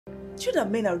You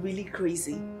that men are really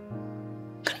crazy.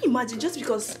 Can you imagine, just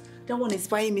because that one is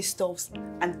buying me stuff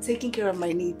and taking care of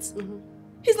my needs,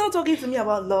 he's not talking to me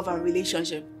about love and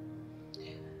relationship.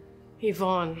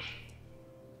 Yvonne,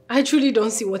 I truly don't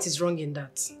see what is wrong in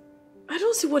that. I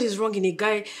don't see what is wrong in a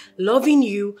guy loving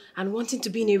you and wanting to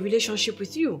be in a relationship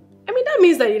with you. I mean, that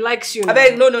means that he likes you now. I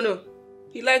beg, no.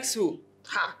 He likes who?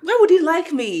 Why would he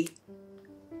like me?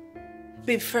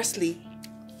 Babe, firstly,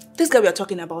 this guy we are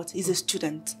talking about is a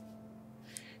student.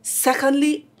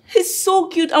 Secondly, he's so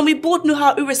cute and we both know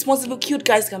how irresponsible cute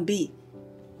guys can be.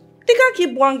 They can't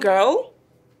keep one girl.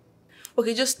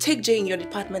 Okay, just take Jay in your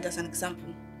department as an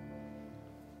example.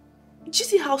 Do you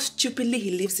see how stupidly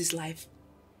he lives his life?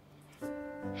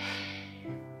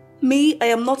 Me, I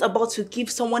am not about to give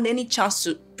someone any chance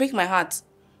to break my heart.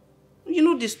 You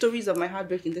know the stories of my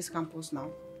heartbreak in this campus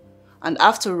now. And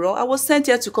after all, I was sent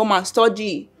here to come and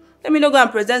study. Let me not go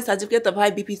and present certificate of high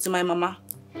BP to my mama.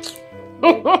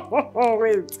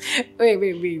 Wait.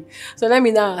 So let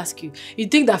me now ask you. You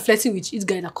think that flirting with each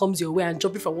guy that comes your way and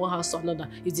jumping from one house to another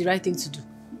is the right thing to do?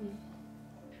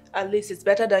 At least it's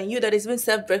better than you that is being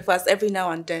served breakfast every now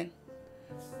and then.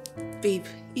 Babe,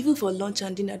 even for lunch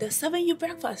and dinner, they're serving you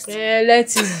breakfast.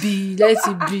 Let it be.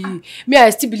 Me, I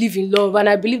still believe in love, and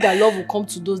I believe that love will come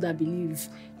to those that believe.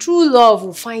 True love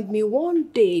will find me one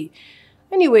day.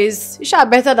 Anyways, it's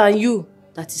better than you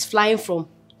that is flying from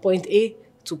point A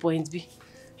to point B.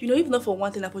 You know, if not for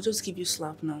one thing, I could just give you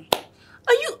slap now.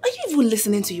 Are you even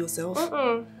listening to yourself?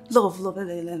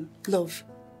 Love.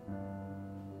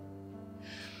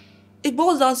 It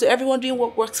boils down to everyone doing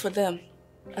what works for them.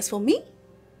 As for me,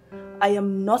 I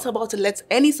am not about to let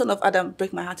any son of Adam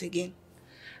break my heart again.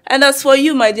 And as for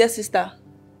you, my dear sister,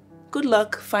 good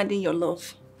luck finding your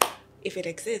love, if it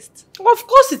exists. Of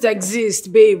course it exists,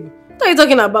 babe. What are you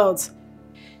talking about?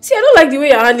 See, I don't like the way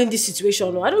you're handling this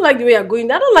situation. I don't like the way you're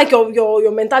going. I don't like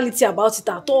your mentality about it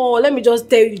at all. Let me just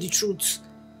tell you the truth.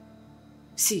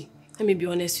 See, let me be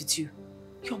honest with you.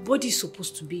 Your body is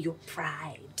supposed to be your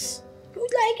pride. You're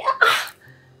like,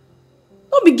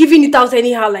 don't be giving it out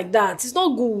anyhow like that. It's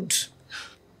not good.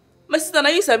 My sister, now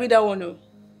you sabi that one, no?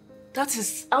 That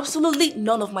is absolutely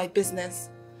none of my business.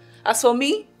 As for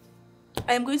me,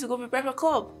 I am going to go prepare for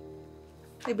club.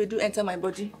 Maybe do enter my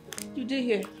body. You do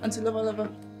here until lover.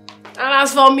 And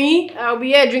as for me, I'll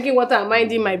be here drinking water and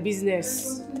minding my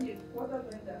business.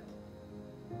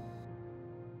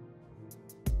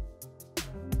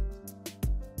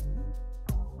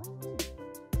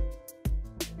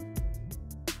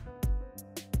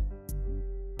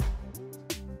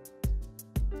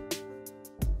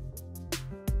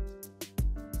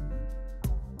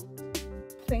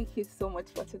 Thank you so much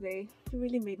for today. You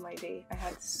really made my day. I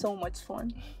had so much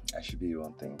fun. I should be the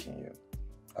one thanking you.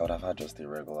 I would have had just a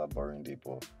regular boring day,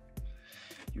 but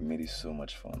you made it so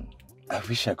much fun. I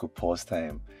wish I could pause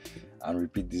time and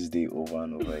repeat this day over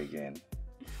and over again.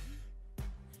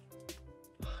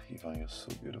 Yvonne, you're so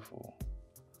beautiful.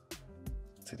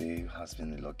 Today has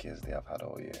been the luckiest day I've had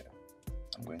all year.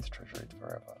 I'm going to treasure it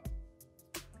forever.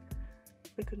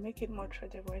 We could make it more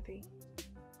treasure-worthy.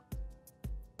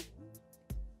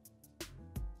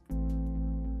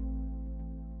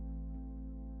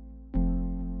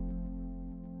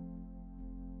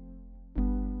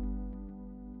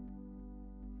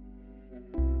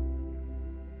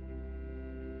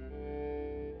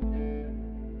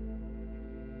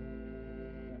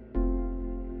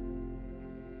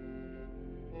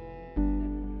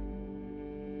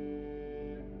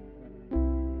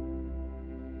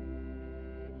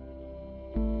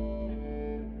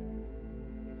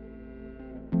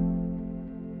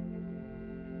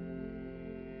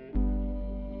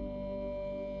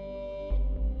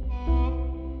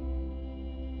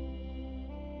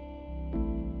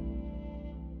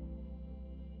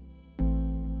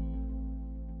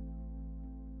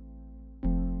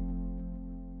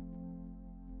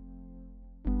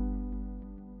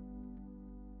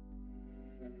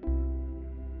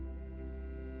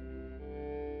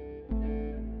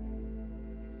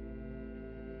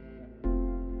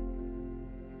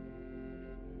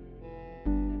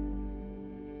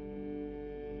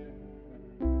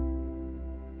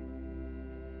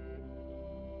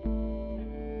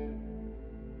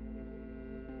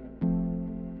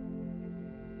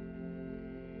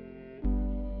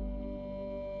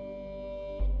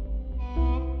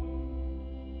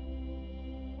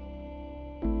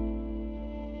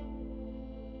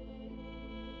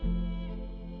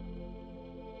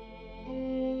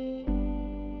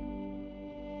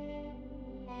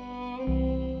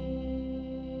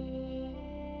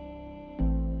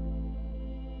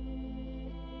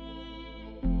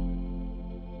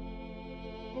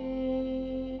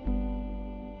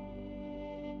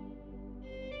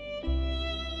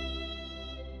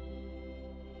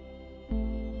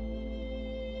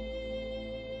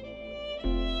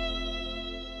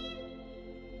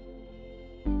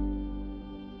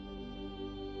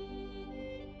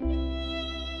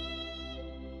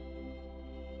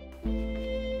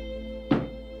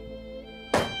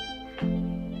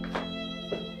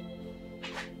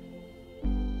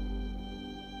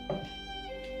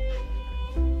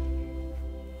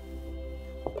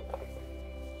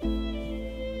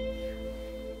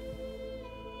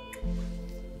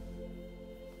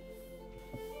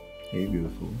 Hey,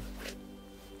 beautiful.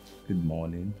 Good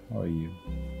morning. How are you?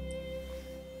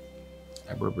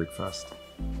 I brought breakfast.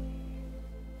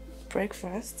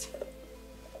 Breakfast?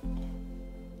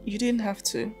 You didn't have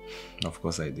to. Of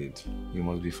course I did. You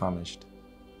must be famished.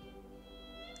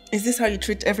 Is this how you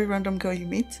treat every random girl you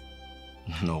meet?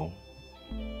 No.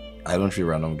 I don't treat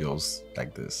random girls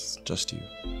like this. Just you.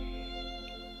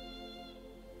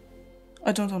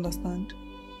 I don't understand.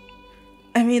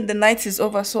 I mean, the night is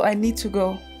over, so I need to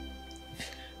go.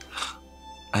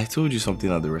 I told you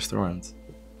something at the restaurant.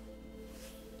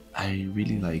 I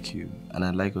really like you, and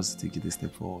I'd like us to take it a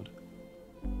step forward.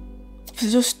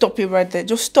 Please just stop it right there.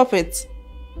 Just stop it.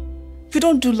 We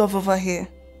don't do love over here.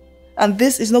 And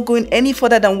this is not going any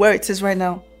further than where it is right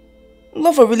now.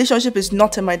 Love or relationship is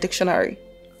not in my dictionary.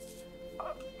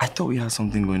 I thought we had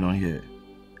something going on here.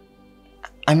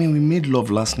 I mean, we made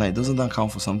love last night. Doesn't that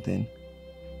count for something?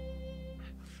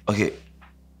 Okay,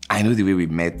 I know the way we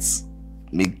met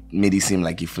made it seem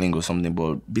like a fling or something,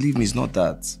 but believe me, it's not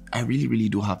that. I really, really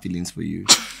do have feelings for you.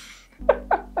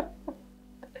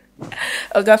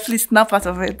 Okay, please snap out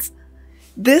of it.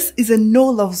 This is a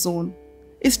no-love zone.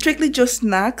 It's strictly just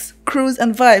snacks, cruise,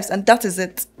 and vibes, and that is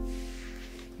it.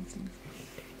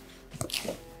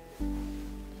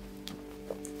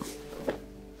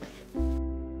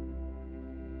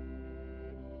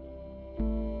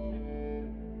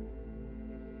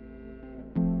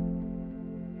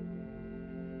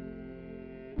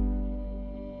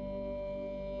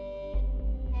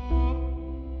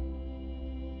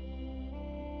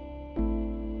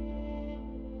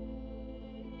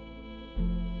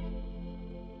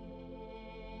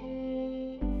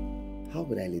 How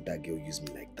would I let that girl use me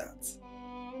like that?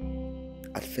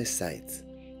 At first sight,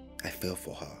 I fell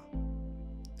for her.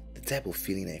 The type of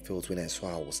feeling I felt when I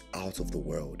saw her was out of the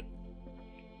world.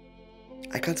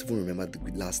 I can't even remember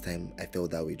the last time I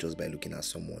felt that way just by looking at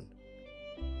someone.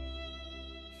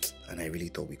 And I really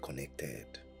thought we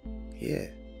connected. Yeah.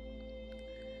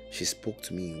 She spoke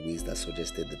to me in ways that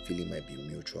suggested the feeling might be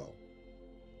mutual.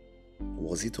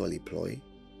 Was it all a ploy?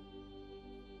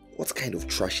 What kind of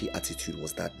trashy attitude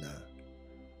was that now?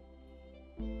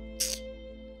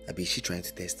 I be she trying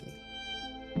to test me?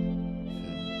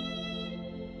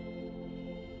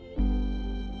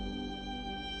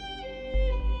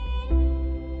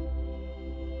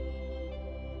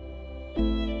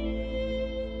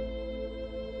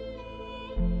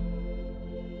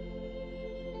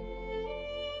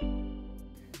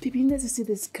 Baby, you need to see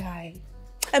this guy.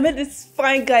 I met this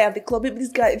fine guy at the club. Baby,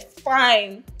 this guy is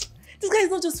fine. This guy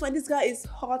is not just fine, this guy is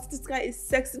hot, this guy is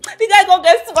sexy. The guy gon'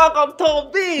 get swag on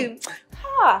top, babe.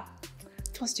 Ha!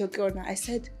 Trust your girl now. I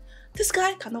said, this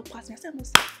guy cannot pass me. I said, I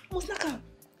must knock him.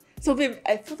 So, babe,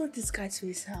 I followed this guy to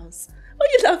his house. Why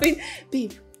are you laughing?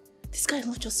 Babe, this guy is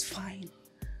not just fine.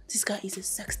 This guy is a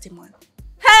sexy man.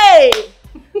 Hey!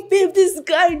 Babe, this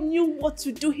guy knew what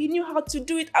to do. He knew how to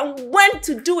do it and when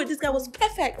to do it. This guy was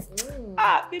perfect.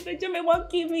 Babe, Benjamin won't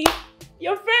kill me.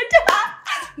 Your friend.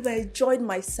 Babe, I enjoyed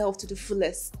myself to the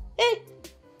fullest. Hey!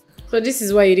 So this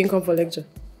is why you didn't come for lecture?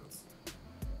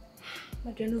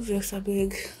 I don't know, vex, I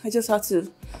beg. I just had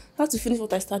to finish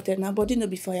what I started now, but didn't know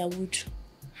before I would.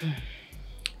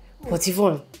 But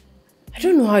Yvonne, I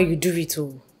don't know how you do it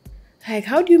all. Like,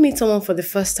 how do you meet someone for the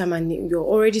first time and you're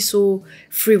already so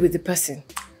free with the person?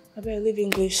 I better leave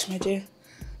English, my dear.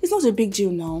 It's not a big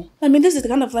deal now. I mean, this is the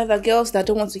kind of life that girls that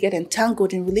don't want to get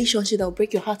entangled in relationships that will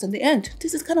break your heart in the end.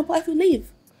 This is the kind of life you live.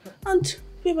 And,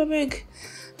 babe, I beg,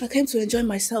 I came to enjoy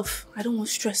myself. I don't want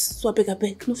stress, so I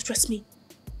beg, no stress me.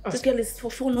 This girl is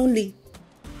for fun only.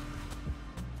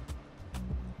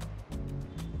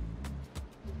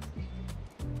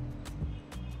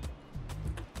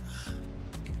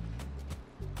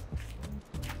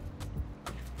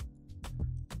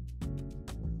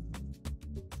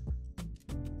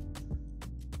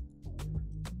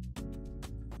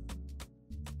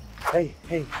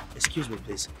 Hey, excuse me,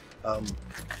 please.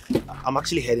 I'm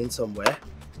actually heading somewhere,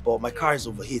 but my car is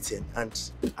overheating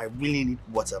and I really need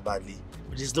water badly.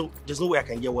 But there's no way I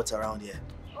can get water around here.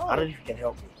 Oh. I don't know if you can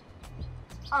help me.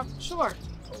 Sure.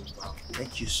 Oh, wow.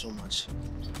 Thank you so much.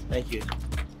 Thank you.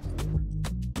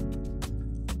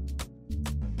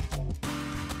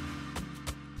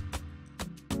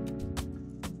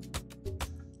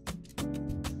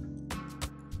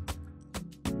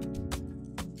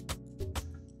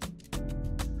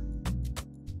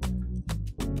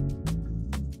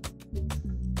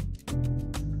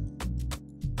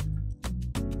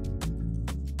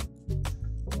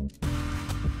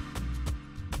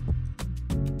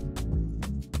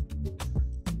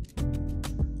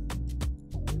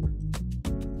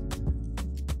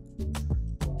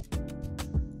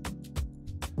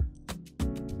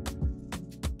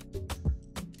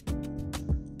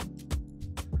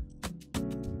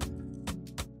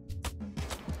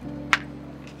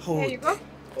 Oh, Here you go.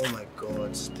 Oh my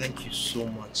God, thank you so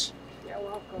much. You're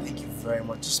welcome. Thank you very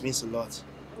much. This means a lot.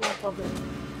 No problem.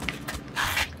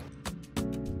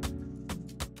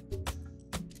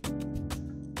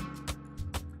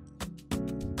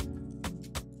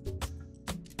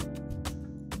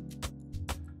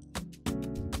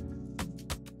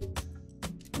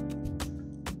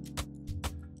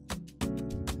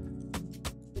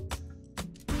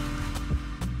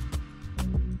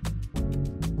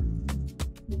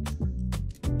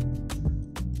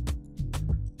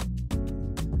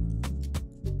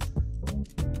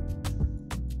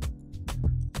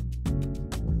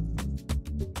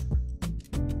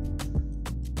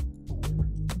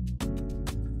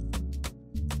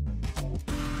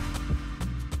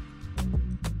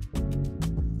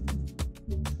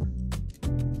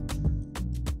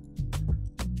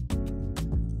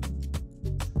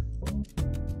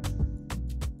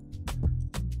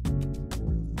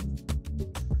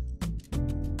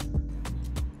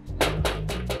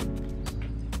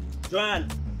 Joanne!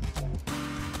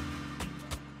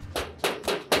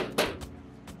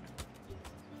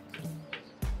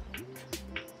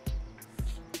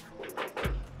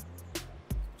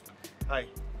 Hi.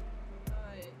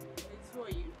 Hi, who are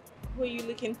you? Who are you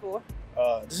looking for?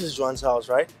 This is Joanne's house,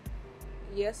 right?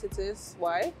 Yes, it is.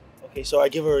 Why? Okay, so I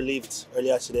gave her a lift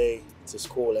earlier today to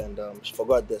school and she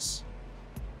forgot this.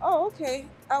 Oh, okay.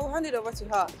 I will hand it over to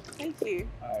her. Thank you.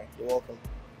 Alright, you're welcome.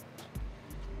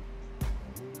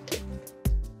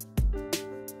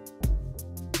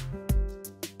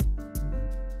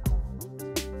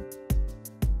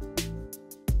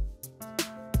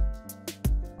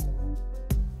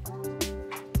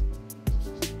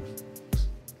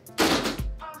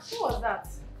 Who was that?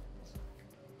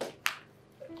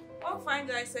 One fine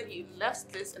guy said you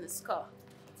left this in his car.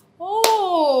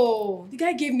 Oh, the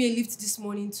guy gave me a lift this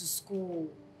morning to school.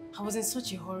 I was in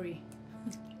such a hurry.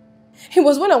 It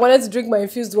was when I wanted to drink my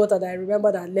infused water that I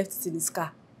remembered I left it in his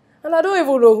car. And I don't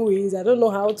even know who he is. I don't know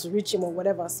how to reach him or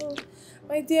whatever. So,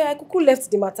 my dear, I could left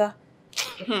the matter.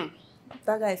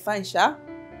 That guy fine, Sha.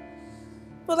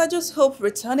 Well, I just hope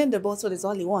returning the bottle is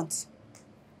all he wants.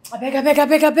 I beg.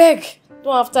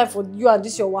 Don't have time for you and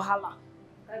this your wahala.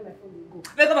 Carry my phone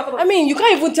and go. I mean, you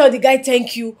can't even tell the guy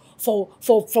thank you for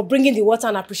bringing the water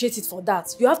and appreciate it for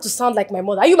that. You have to sound like my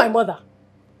mother. Are you my mother?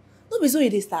 Don't be so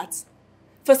you start.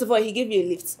 First of all, he gave you a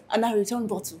lift and now return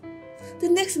bottle. The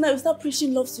next thing I will start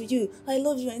preaching love to you. I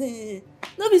love you.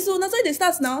 Don't be so. That's why they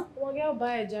start now. One girl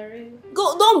buy a Jerry.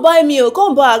 Go, don't buy me.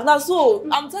 Come back. Now so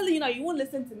I'm telling you now, you won't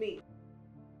listen to me.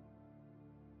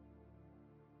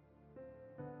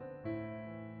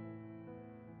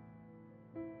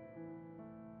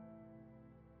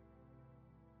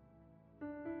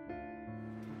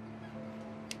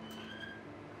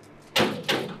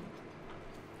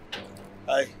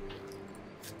 Hi.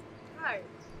 Hi.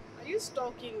 Are you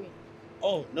stalking me?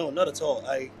 Oh, no, not at all.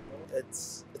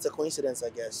 It's a coincidence,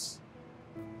 I guess.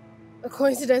 A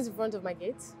coincidence in front of my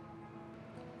gate?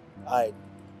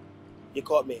 You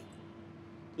caught me.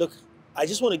 Look, I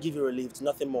just want to give you a lift,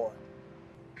 nothing more.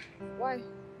 Why?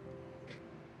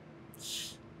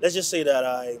 Let's just say that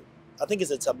I think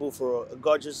it's a taboo for a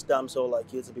gorgeous damsel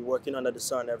like you to be working under the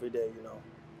sun every day, you know.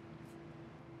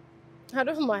 I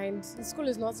don't mind. The school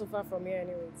is not so far from here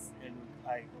anyways. And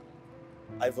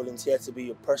I volunteer to be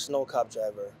your personal cab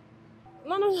driver.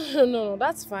 No,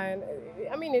 that's fine.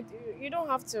 I mean, you don't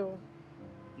have to.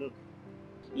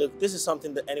 Look, this is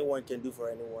something that anyone can do for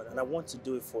anyone, and I want to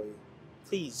do it for you.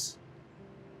 Please.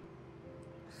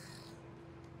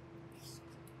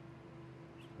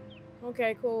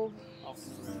 Okay, cool.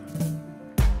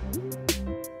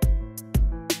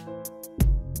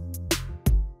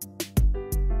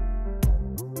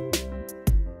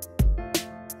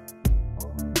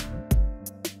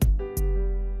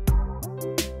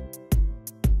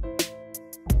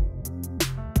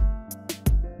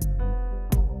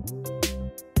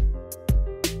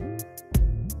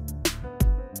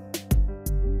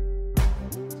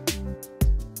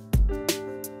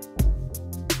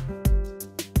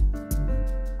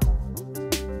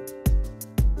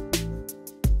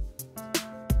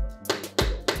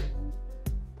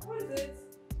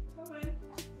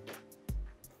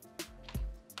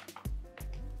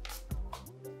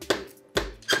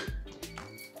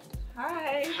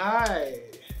 Hi.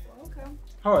 Welcome.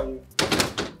 How are you?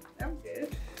 I'm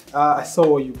good. I saw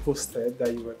what you posted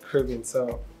that you were craving,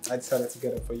 so I decided to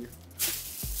get it for you.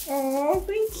 Oh,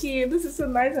 thank you. This is so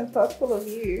nice and thoughtful of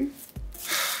you.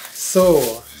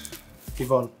 So,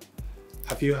 Yvonne,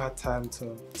 have you had time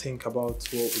to think about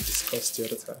what we discussed the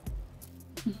other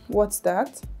time? What's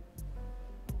that?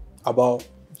 About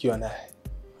you and I.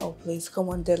 Oh, please, come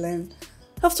on, Dylan.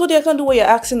 I've told you I can't do what you're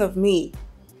asking of me.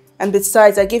 And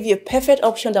besides, I gave you a perfect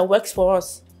option that works for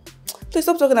us. Please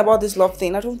stop talking about this love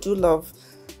thing. I don't do love.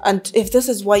 And if this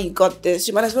is why you got this,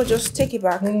 you might as well just take it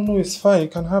back. No, it's fine. You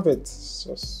can have it.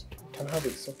 You can have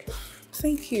it. It's okay.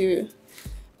 Thank you.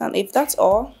 And if that's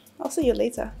all, I'll see you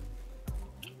later.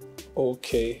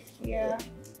 Okay. Yeah.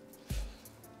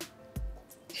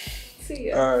 See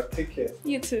you. Take care.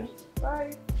 You too.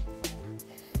 Bye.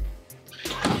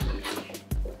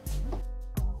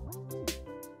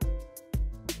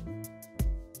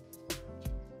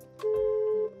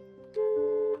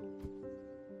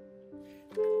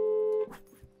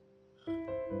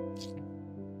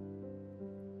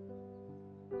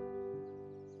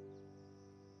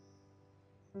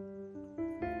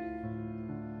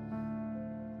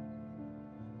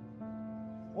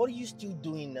 What are you still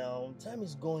doing now? Time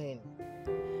is going.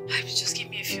 Just give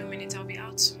me a few minutes, I'll be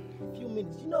out soon. A few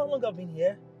minutes. You know how long I've been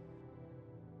here?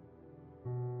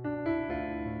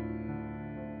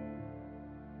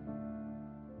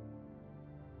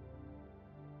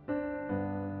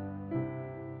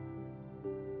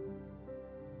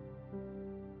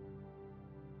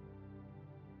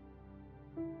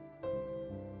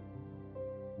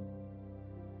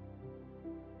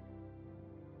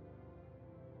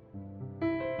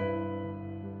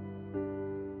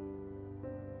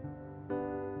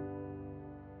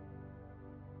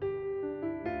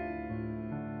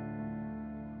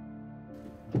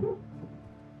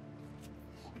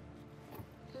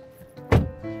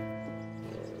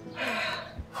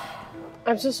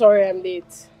 I'm so sorry I'm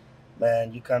late.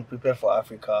 Man, you can't prepare for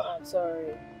Africa. I'm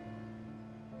sorry.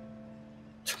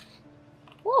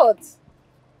 What?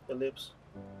 Your lips.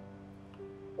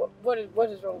 What is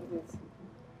wrong with it?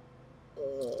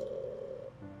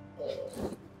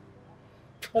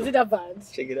 Was it that bad?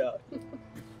 Check it out.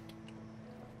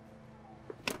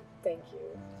 Thank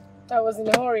you. I was in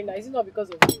a hurry now. Is it not because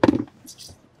of you?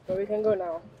 But we can go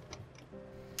now.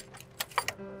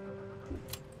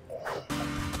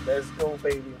 Let's go,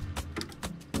 baby.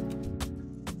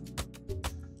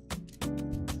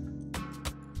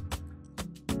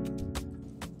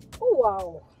 Oh,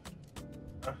 wow.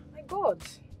 My God.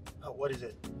 Oh, what is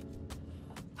it?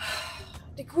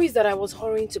 The quiz that I was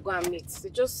hurrying to go and meet. They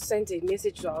just sent a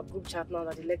message to our group chat now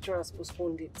that the lecturer has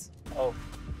postponed it. Oh,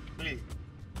 really?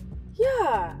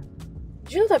 Yeah.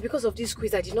 Do you know that because of this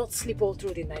quiz, I did not sleep all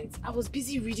through the night? I was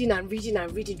busy reading and reading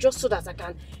and reading just so that I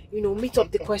can, meet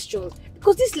up the questions.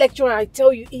 Because this lecturer, I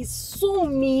tell you, is so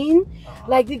mean.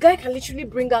 Like, the guy can literally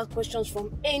bring out questions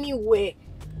from anywhere.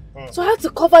 So I had to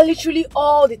cover literally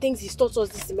all the things he taught us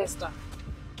this semester.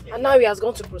 Yeah. And now he has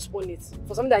gone to postpone it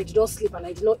for something that I did not sleep and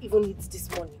I did not even eat this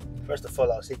morning. First of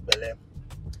all, I'll say Bele.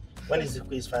 When is the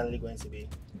quiz finally going to be?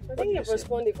 I think they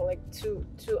postponed it for like two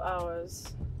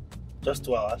hours. Just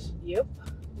 2 hours? Yep.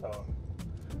 Oh.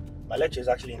 My lecture is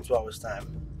actually in 2 hours' time.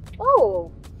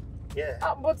 Oh. Yeah.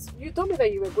 But you told me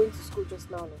that you were going to school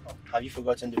just now. No? Have you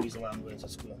forgotten the reason why I'm going to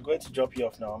school? I'm going to drop you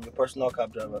off now. I'm your personal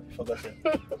cab driver. Have you forgotten?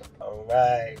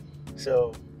 Alright.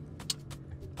 So,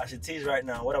 as it is right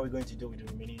now, what are we going to do with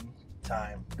the remaining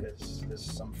time? Because there's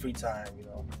some free time,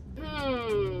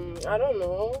 I don't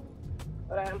know.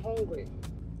 But I am hungry.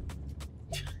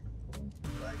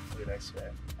 Like food, I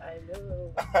swear. I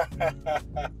know.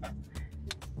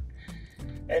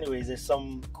 Anyways, there's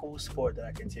some cool sport that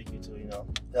I can take you to,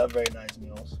 They have very nice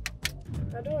meals.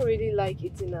 I don't really like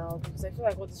eating out because I feel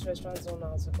like all these restaurants don't know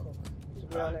how to cook, to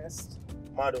be honest.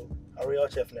 Mado, a real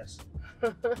chefness.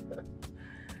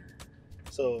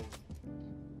 So,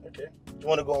 okay. Do you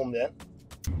want to go home then?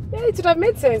 Yeah, it would have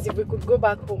made sense if we could go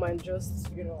back home and just,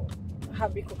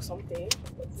 have me cook something.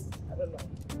 But I don't know.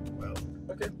 Well,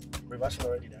 okay. Reversing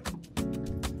already then.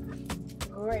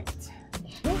 Great.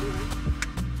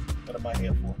 What am I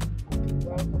here for?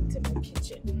 Welcome to my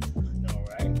kitchen. I know,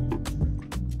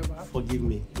 right? Forgive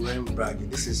me, you weren't bragging.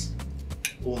 This is,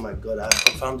 oh my God, I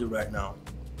confirmed it right now.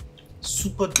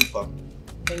 Super duper.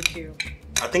 Thank you.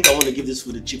 I think I want to give this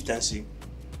food a chieftaincy.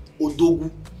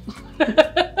 Odogu.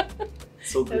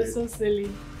 So good. That's so silly.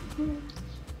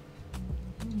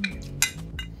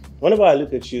 Whenever I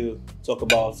look at you, talk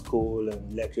about school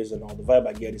and lectures and all, the vibe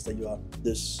I get is that you are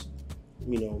this,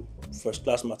 first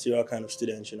class material kind of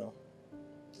student,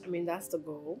 I mean, that's the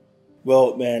goal.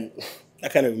 Well, man,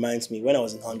 that kind of reminds me, when I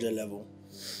was in 100 level,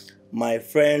 my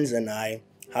friends and I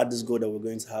had this goal that we're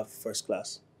going to have first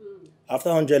class. After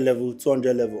 100 level,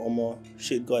 200 level, or more,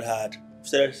 shit God had.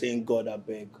 Started saying, God, I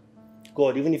beg.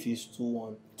 God, even if it's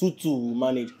 2-1, 2-2, we'll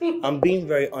manage. I'm being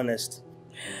very honest.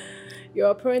 You're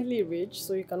apparently rich,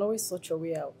 so you can always sort your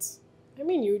way out. I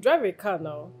mean, you drive a car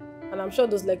now. And I'm sure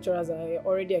those lecturers are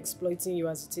already exploiting you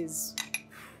as it is.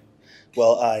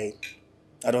 Well, I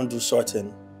don't do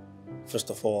sorting, first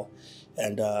of all.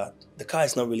 And the car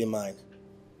is not really mine.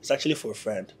 It's actually for a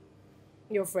friend.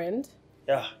 Your friend?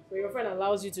 Yeah. So your friend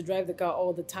allows you to drive the car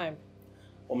all the time?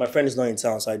 Well, my friend is not in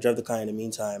town, so I drive the car in the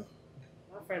meantime.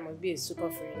 My friend must be a super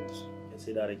friend. You can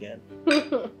say that again.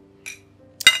 Look,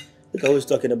 always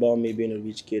talking about me being a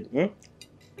rich kid. Look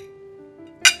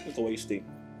at what you think.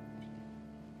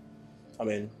 I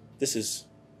mean, this is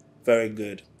very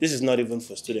good. This is not even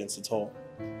for students at all.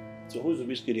 So who's the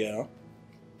rich kid here, huh?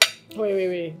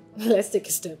 Wait. Let's take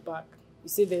a step back. You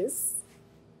see this?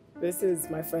 This is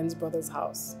my friend's brother's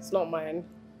house. It's not mine.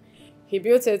 He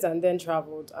built it and then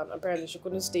traveled, and apparently she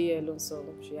couldn't stay here alone, so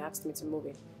she asked me to move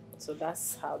in. So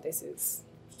that's how this is.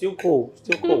 Still cool.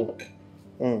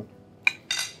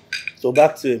 So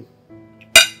back to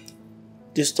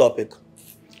this topic.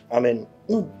 I mean,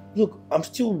 look, I'm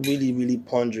still really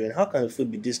pondering, how can the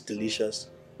food be this delicious?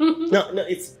 No,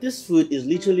 this food is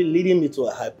literally leading me to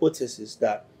a hypothesis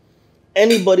that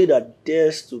anybody that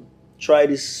dares to try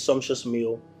this sumptuous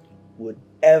meal would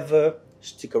ever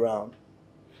stick around.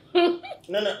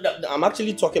 No, I'm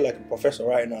actually talking like a professor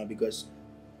right now, because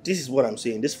this is what I'm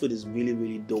saying. This food is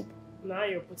really dope. Now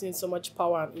you're putting so much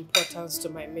power and importance to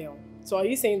my meal. So are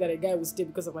you saying that a guy will stay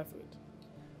because of my food?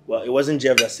 Well, it wasn't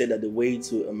Jeff that said that the way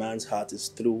to a man's heart is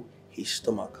through his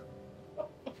stomach.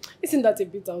 Isn't that a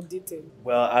bit outdated?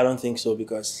 Well, I don't think so,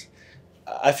 because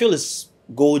I feel it's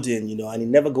golden, you know, and it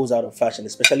never goes out of fashion,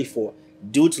 especially for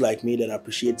dudes like me that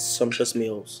appreciate sumptuous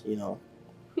meals, you know.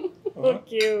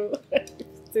 Thank you.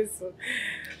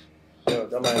 No,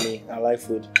 don't mind me. I like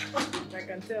food. I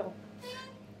can tell.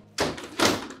 Oh,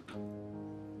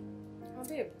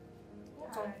 babe.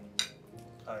 Hi.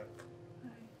 Hi.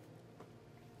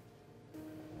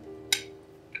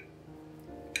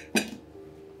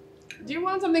 Do you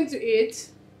want something to eat?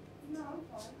 No, I'm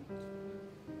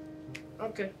fine.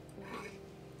 Okay.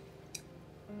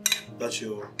 That's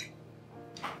your...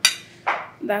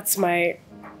 That's my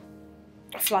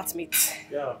flatmate.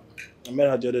 Yeah. I met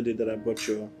her the other day that I bought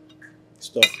your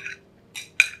stuff.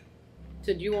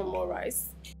 So do you want more rice?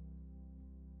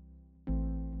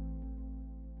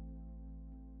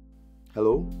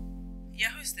 Hello? Yeah,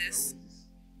 who's this?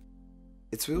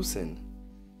 It's Wilson.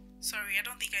 Sorry, I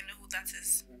don't think I know who that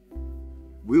is.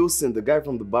 Wilson, the guy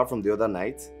from the bar from the other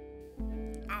night?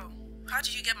 Oh, how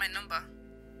did you get my number?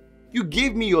 You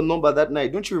gave me your number that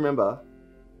night, don't you remember?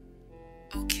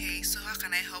 Okay, so how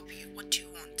can I help you? What do you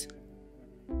want?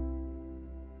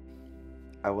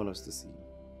 I want us to see.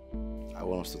 I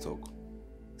want us to talk.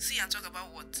 See and talk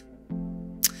about what?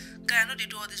 Guy, I know they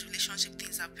do all these relationship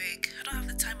things, I beg. I don't have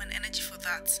the time and energy for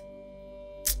that.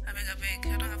 I beg,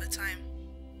 I don't have the time.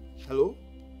 Hello?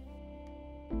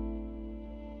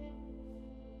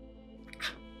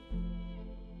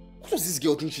 What does this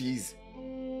girl think she is?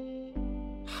 I'm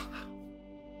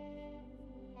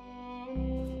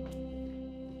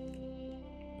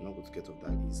not going to get off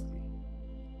that easily.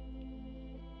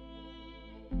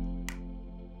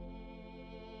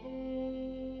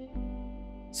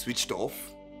 Switched off?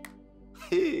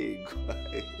 Hey,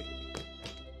 guy.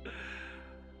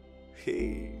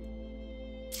 Hey.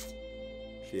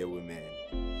 Fair women.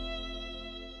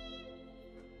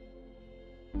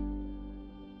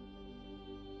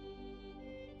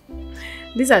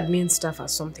 These admin staff are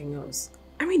something else.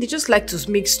 I mean, they just like to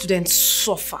make students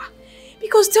suffer.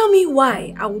 Because tell me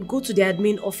why I would go to the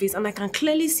admin office and I can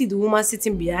clearly see the woman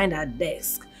sitting behind her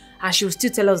desk and she will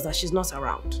still tell us that she's not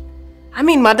around. I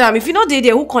mean, madam, if you're not there,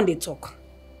 who can they talk?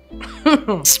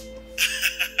 Well,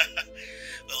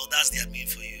 that's the admin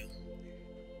for you.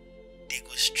 They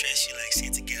go stress you like say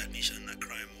to get admission in a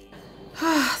crime.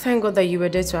 Thank God that you were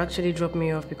there to actually drop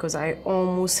me off, because I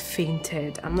almost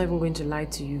fainted. I'm not even going to lie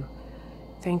to you.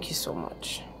 Thank you so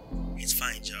much. It's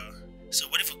fine, Jar. So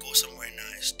what if we go somewhere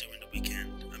nice during the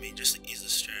weekend? I mean, just to ease the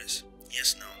stress.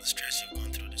 Yes, now the stress you've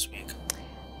gone through this week.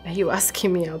 Are you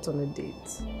asking me out on a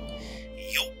date?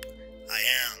 Yup, I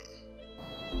am.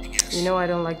 Yes. You know I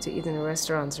don't like to eat in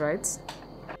restaurants, right?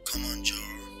 Come on, Jar.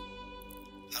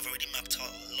 I've already mapped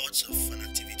out lots of fun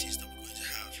activities that we're going to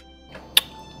have.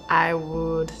 I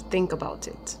would think about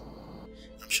it.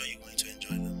 I'm sure you're going to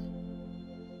enjoy them.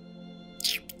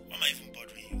 Why am I even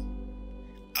bothering you?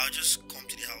 I'll just come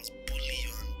to the house, bully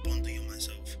you and bundle you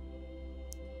myself.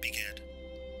 Big head.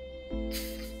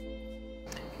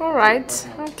 Alright,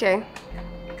 okay.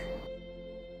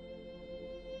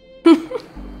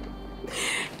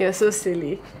 You're so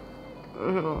silly.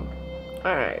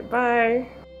 Alright, bye.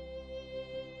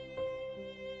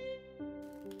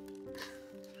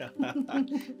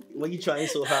 Why are you trying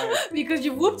so hard? Because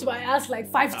you whooped my ass like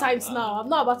 5 times now. I'm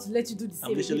not about to let you do the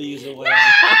same. I'm literally using one.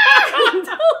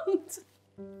 Don't.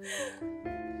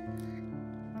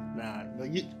 Nah, no,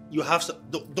 you have some.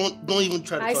 Don't even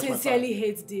try to I touch my sincerely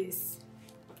hate this.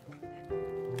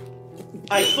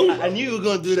 I knew you were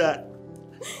gonna do that.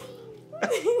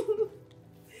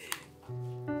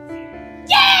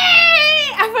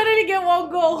 Yay! I finally get 1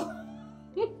 goal.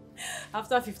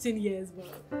 After 15 years, but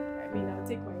I mean, I'll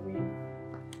take my win.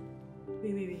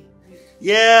 Wait.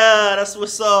 Yeah, that's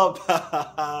what's up.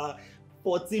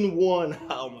 14-1.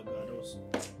 Oh my god, that was.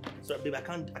 Sorry, babe, I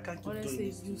can't keep Honestly, doing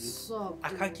this to you you. suck. I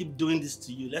can't keep doing this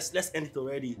to you. Let's end it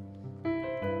already.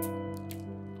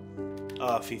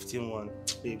 15-1,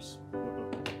 babes.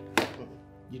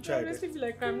 You tried. I honestly feel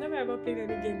like I've never ever played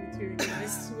any game with you again, I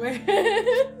swear.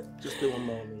 Just play one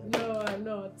more, man. No, I'm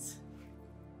not.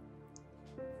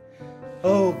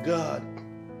 Oh god.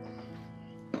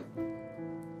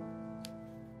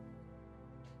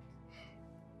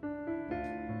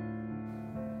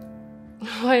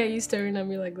 Why are you staring at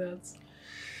me like that?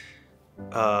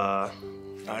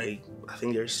 I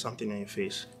think there's something on your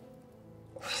face.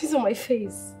 What is on my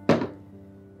face?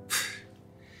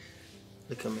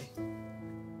 Look at me.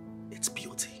 It's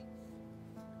beauty.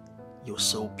 You're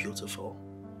so beautiful.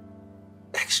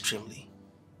 Extremely.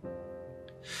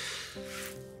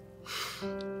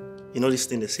 You know this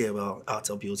thing they say about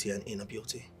outer beauty and inner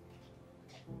beauty?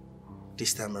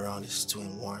 This time around it's 2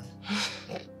 in 1.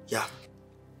 Yeah,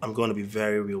 I'm going to be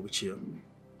very real with you.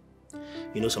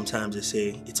 You know, sometimes they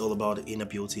say it's all about the inner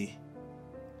beauty.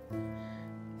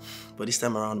 But this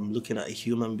time around I'm looking at a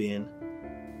human being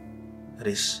that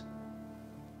is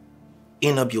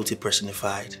inner beauty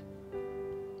personified,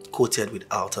 coated with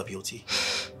outer beauty.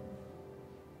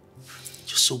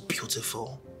 You're so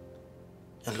beautiful.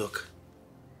 And look,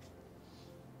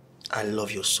 I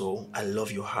love your soul. I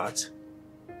love your heart.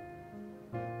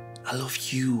 I love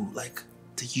you, like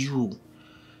the you.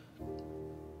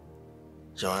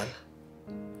 John,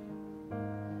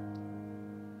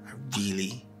 I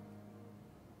really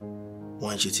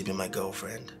want you to be my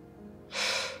girlfriend.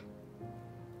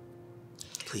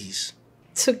 Please.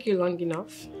 Took you long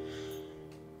enough.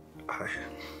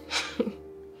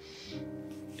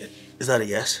 Is that a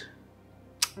yes?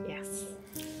 Yes.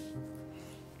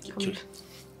 Cute.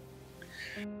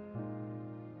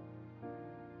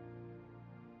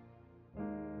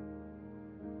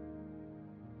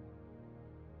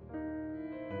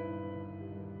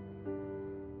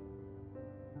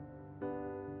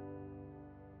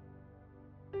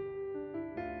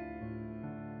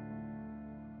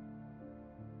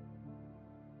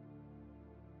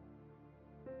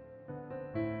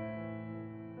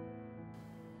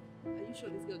 Are you sure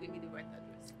this girl gave me the right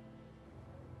address?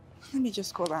 Let me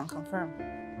just call her and confirm.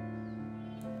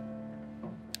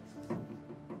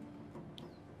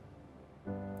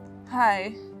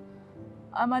 Hi.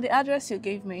 I'm at the address you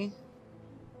gave me.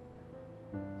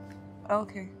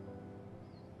 Okay.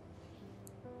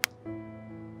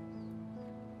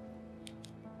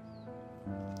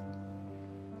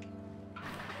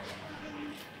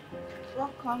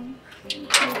 Welcome.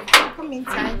 Come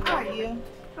inside. How are you?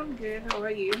 I'm good. How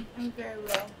are you? I'm very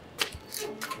well.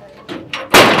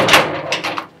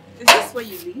 Is this where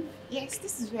you live? Yes,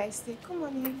 this is where I stay. Come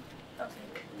on in. Okay.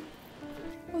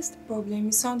 What's the problem?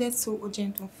 You sounded so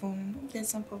urgent on phone. There's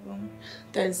some problem.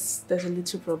 There's a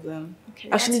little problem. Okay.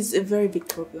 Actually, it's a very big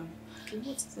problem. Okay,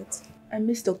 what is it? I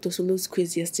missed Dr. Solo's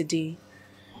quiz yesterday.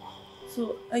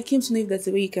 So I came to know if there's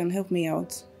a way you can help me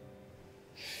out.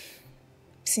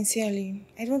 Sincerely,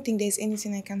 I don't think there's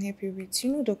anything I can help you with.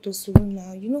 You know Dr. Solo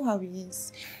now. You know how he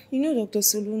is. You know Dr.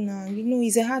 Solo now. You know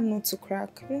he's a hard nut to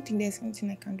crack. I don't think there's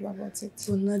anything I can do about it.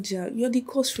 But Nadia, you're the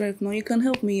course rep now. You can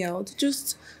help me out.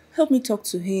 Just help me talk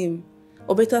to him.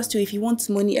 Or better still, if he wants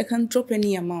money, I can drop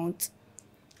any amount.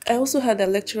 I also heard that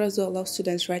lecturers don't allow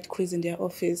students write quiz in their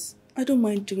office. I don't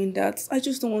mind doing that. I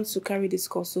just don't want to carry this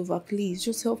course over. Please,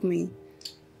 just help me.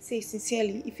 Say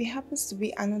sincerely, if it happens to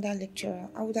be another lecturer,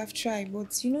 I would have tried.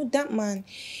 But you know, that man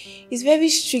is very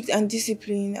strict and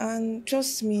disciplined. And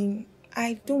trust me,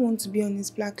 I don't want to be on his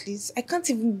blacklist. I can't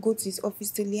even go to his office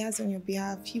to liaise on your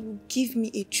behalf. He will give me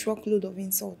a truckload of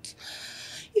insults.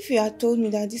 If you had told me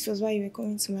that this was why you were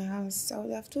coming to my house, I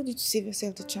would have told you to save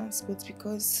yourself the chance. But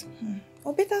because,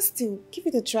 or better still, give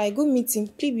it a try. Go meet him,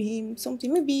 plead with him,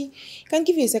 something. Maybe he can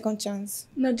give you a second chance.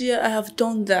 Nadia, I have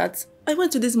done that. I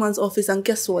went to this man's office and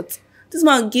guess what? This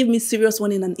man gave me serious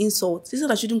warning and insult. He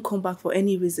said I shouldn't come back for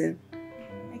any reason.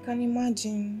 I can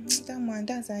imagine. That man,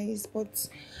 that's how he is. But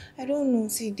I don't know.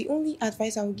 See, the only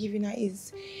advice I will give you now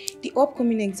is the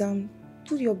upcoming exam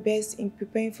do your best in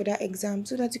preparing for that exam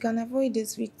so that you can avoid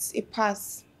this with a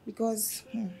pass. Because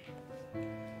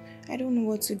I don't know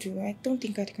what to do. I don't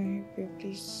think I can help you,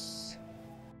 please.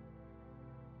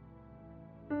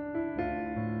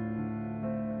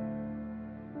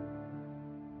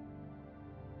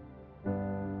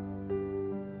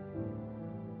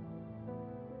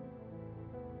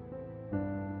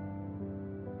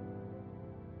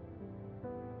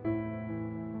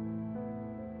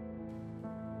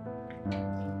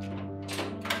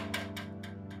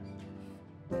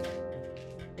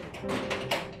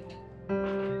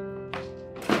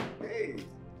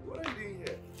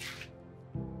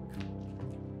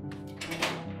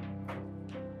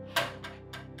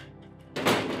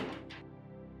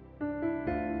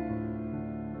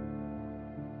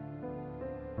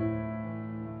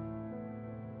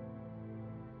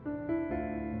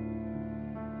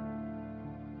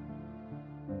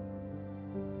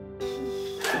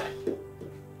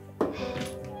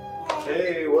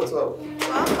 Hey, what's up?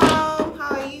 Welcome.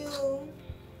 How are you?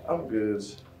 I'm good.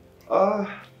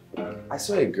 I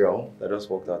saw a girl that just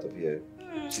walked out of here.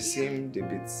 She seemed a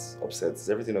bit upset. Is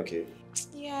everything okay?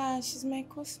 Yeah, she's my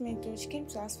classmate though. She came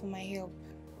to ask for my help.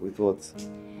 With what?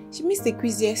 She missed the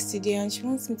quiz yesterday and she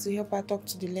wants me to help her talk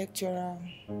to the lecturer.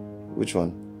 Which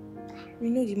one? You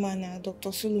know the man,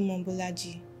 Dr. Solomon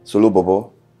Bolaji. Solo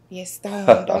Bobo? Yes,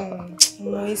 that one.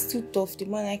 No, it's too tough. The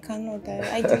man, I cannot.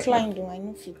 I declined though. I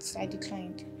know fit. I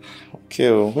declined. Okay,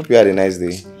 well, hope you had a nice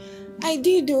day. I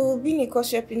did though. Being a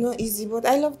coach rep is not easy, but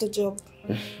I love the job.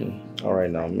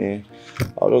 Alright now, me.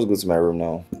 I'll just go to my room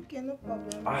now. Okay, no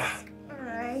problem.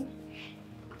 Alright.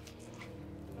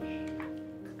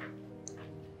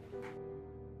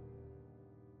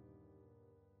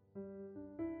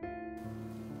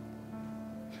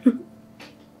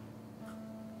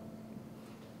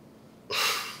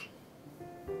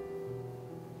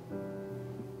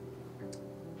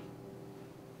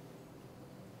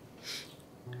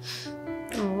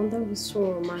 Oh, that was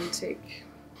so romantic.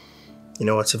 You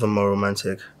know what's even more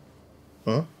romantic?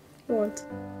 What?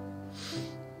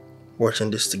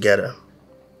 Watching this together,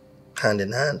 hand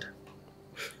in hand.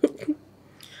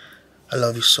 I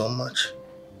love you so much.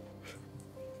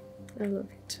 I love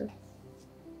you too.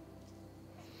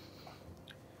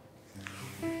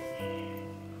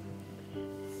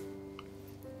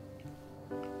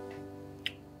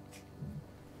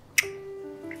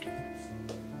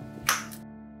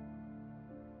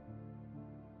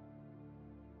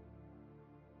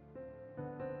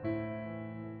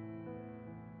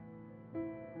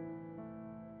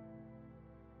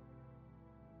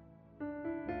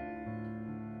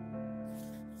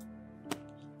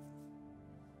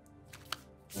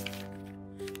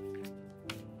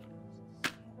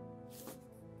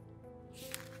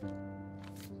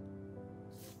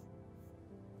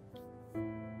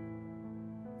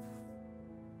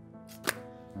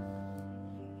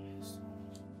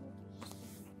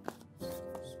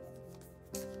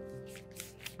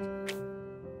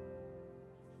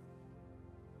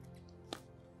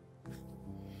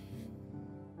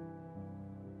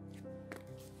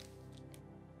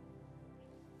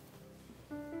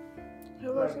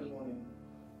 Hello. Good morning.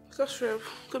 Gosh, Rev.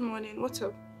 Good morning. What's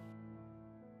up?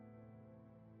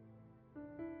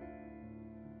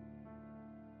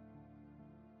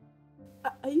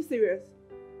 Are you serious?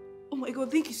 Oh my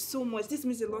god, thank you so much. This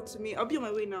means a lot to me. I'll be on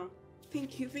my way now.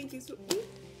 Thank you so much.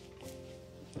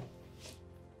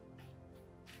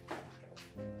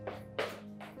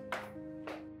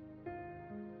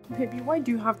 Baby, why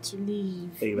do you have to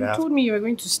leave? Baby, You told me you were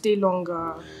going to stay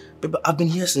longer. Baby, I've been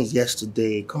here since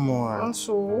yesterday. Come on. And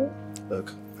so?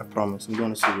 Look, I promise. I'm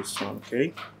going to see you soon,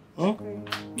 okay? Okay.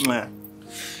 Yeah.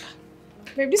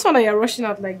 Babe, this one that you're rushing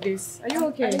out like this. Are you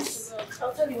okay?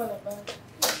 I'll tell you when I'm back.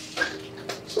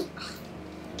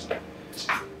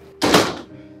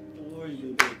 Don't worry,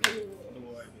 baby. Don't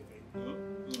worry,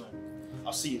 baby.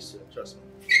 I'll see you soon, trust me.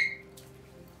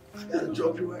 I gotta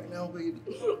drop you right now, baby.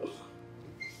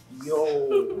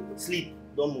 Yo, sleep.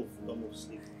 Don't move,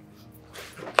 sleep.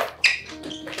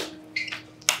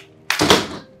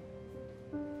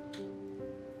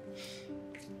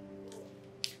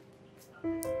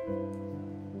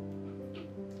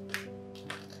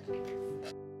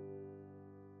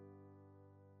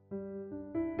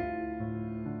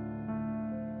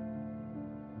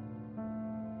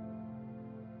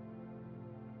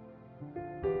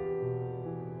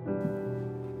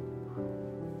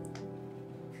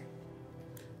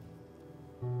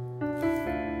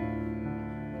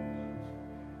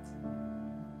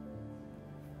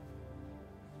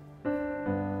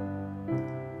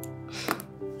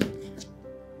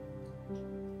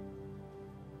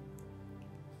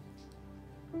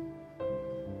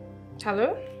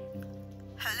 Hello?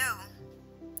 Hello.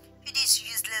 You this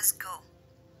useless girl.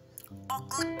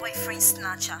 Ugly boyfriend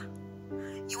snatcher.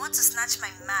 You want to snatch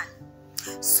my man.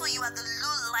 So you are the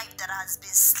low life that has been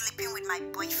sleeping with my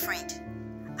boyfriend.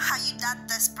 Are you that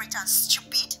desperate and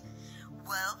stupid?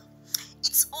 Well,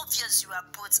 it's obvious you are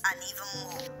both and even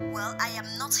more. Well, I am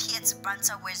not here to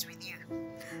banter words with you.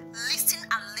 Listen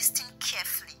and listen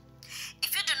carefully.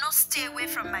 If you do not stay away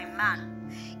from my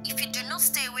man, if you do not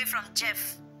stay away from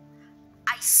Jeff,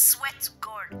 I swear to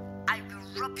God, I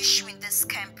will rubbish you in this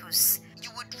campus. You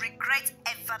would regret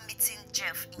ever meeting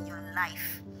Jeff in your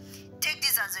life. Take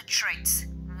this as a threat,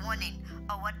 warning,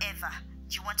 or whatever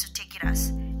you want to take it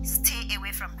as. Stay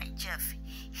away from my Jeff.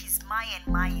 He's mine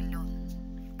and mine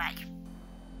alone. Bye.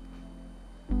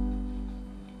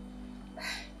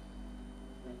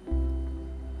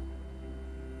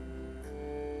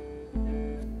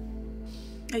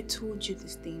 I told you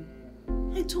this thing.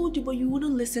 I told you, but you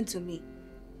wouldn't listen to me.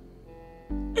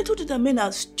 I told you that men are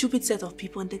a stupid set of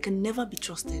people and they can never be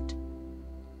trusted.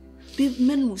 Babe,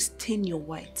 men will stain your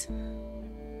white.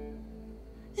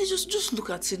 Hey, just look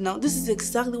at it now. This is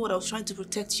exactly what I was trying to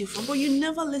protect you from, but you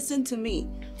never listened to me.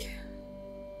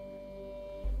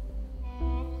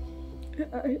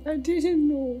 I didn't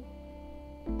know.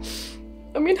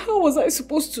 I mean, how was I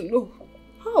supposed to know?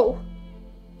 How?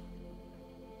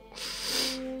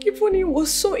 Even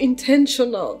was so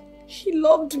intentional. He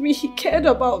loved me, he cared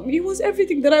about me. He was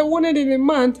everything that I wanted in a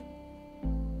man.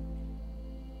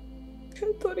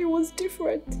 I thought he was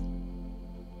different.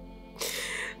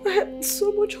 I had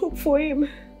so much hope for him.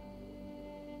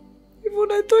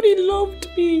 Even I thought he loved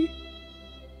me.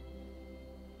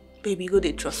 Baby, go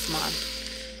dey trust man.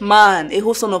 Man, a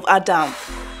whole son of Adam.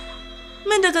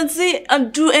 Men that can say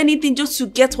and do anything just to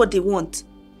get what they want.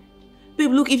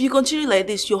 Babe, look, if you continue like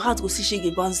this, your heart will see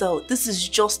shege bounce out. This is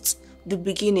just the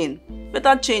beginning.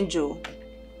 Better change, oh.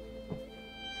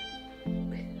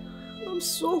 I'm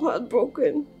so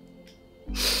heartbroken.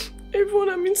 Everyone,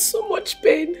 I'm in so much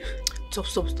pain. Stop.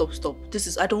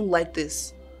 I don't like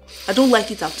this. I don't like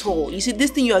it at all. You see,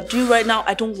 this thing you are doing right now,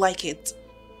 I don't like it.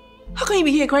 How can you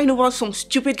be here crying over some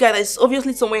stupid guy that is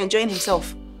obviously somewhere enjoying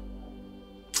himself?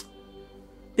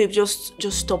 Babe, just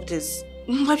stop this.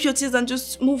 Wipe your tears and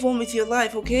just move on with your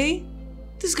life, okay?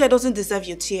 This guy doesn't deserve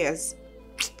your tears.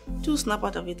 Just snap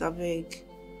out of it, I beg.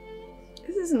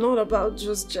 This is not about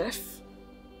just Jeff.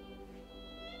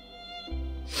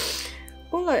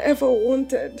 All I ever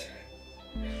wanted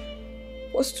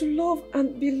was to love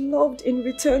and be loved in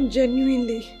return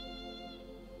genuinely.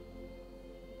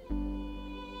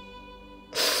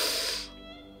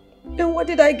 And what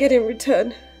did I get in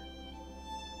return?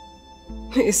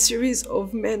 A series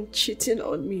of men cheating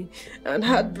on me and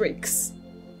heartbreaks.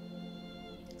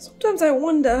 Sometimes I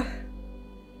wonder,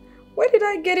 where did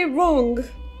I get it wrong?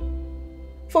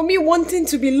 For me wanting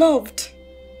to be loved.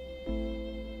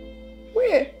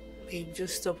 Where? Babe,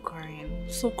 just stop crying.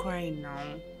 Stop crying now.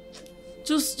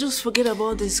 Just forget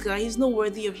about this guy. He's not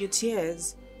worthy of your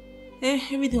tears.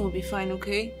 Everything will be fine,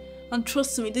 okay? And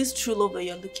trust me, this true love that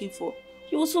you're looking for,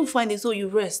 you will soon find it so you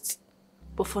rest.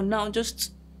 But for now,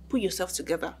 just put yourself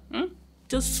together.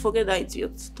 Just forget that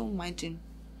idiot. Don't mind him.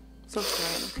 Stop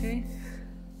crying, okay?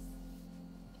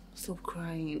 Stop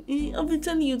crying. I've been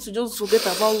telling you to just forget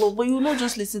about love, but you will not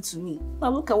just listen to me. Now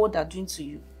look at what they're doing to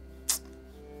you.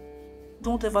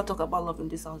 Don't ever talk about love in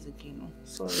this house again. No?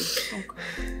 Sorry. Don't cry.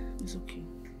 It's okay.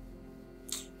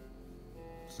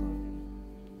 Sorry.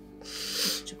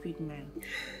 Stupid man.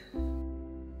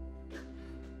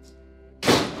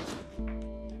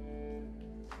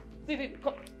 Baby,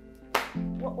 come.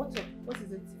 What's up? What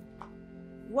is it?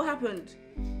 What happened?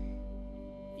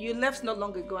 You left not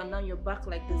long ago and now you're back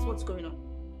like this. What's going on?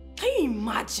 Can you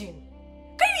imagine?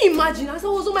 Can you imagine? As I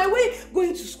was on my way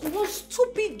going to school, one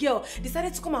stupid girl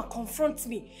decided to come and confront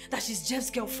me that she's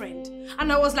Jeff's girlfriend.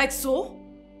 And I was like, so?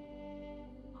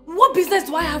 What business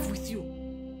do I have with you?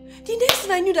 The next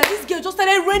thing I knew that this girl just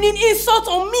started raining insults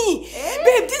on me.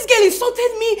 Babe, this girl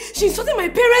insulted me. She insulted my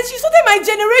parents. She insulted my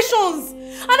generations.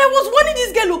 And I was warning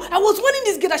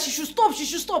this girl that she should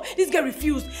stop. This girl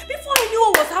refused. Before I knew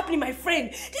what was happening, my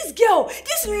friend, this girl,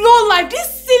 this lowlife,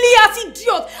 this silly ass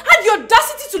idiot had the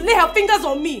audacity to lay her fingers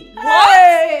on me. What?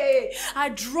 Hey, I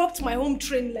dropped my home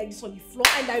training like this on the floor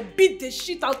and I beat the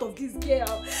shit out of this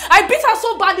girl. I beat her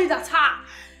so badly that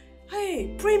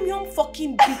hey, premium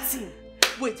fucking beating.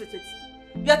 Wait.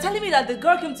 You're telling me that the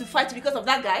girl came to fight because of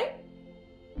that guy?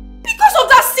 Because of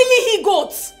that silly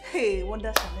he-goat! Hey,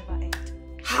 wonder shall never end.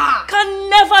 Can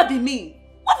never be me.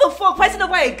 What the fuck? Fighting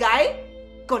over a guy?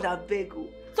 God, I beg you.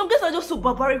 Some guys are just so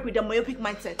barbaric with their myopic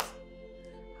mindset.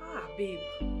 Babe.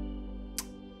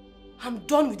 I'm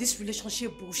done with this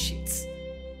relationship bullshit.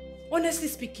 Honestly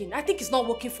speaking, I think it's not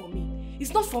working for me.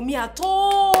 It's not for me at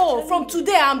all. From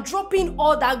today, I'm dropping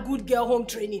all that good girl home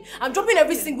training. I'm dropping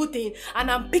every single thing and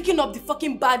I'm picking up the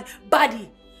fucking baddie.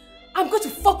 I'm going to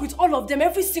fuck with all of them,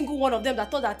 every single one of them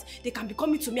that thought that they can be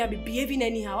coming to me and be behaving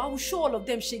anyhow. I will show all of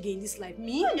them shege in this life.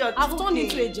 Me? I've turned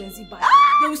into a Gen Z bad.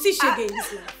 They will see shege in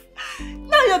this life.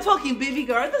 Now you're talking, baby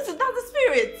girl. That's the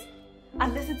spirit.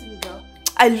 And listen to me, girl.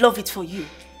 I love it for you.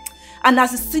 And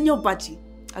as a senior baddie,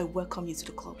 I welcome you to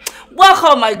the club.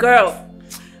 Welcome, my girl.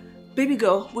 Baby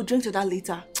girl, we'll drink to that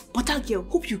later. But that girl,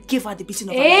 hope you give her the beating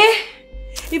of her life.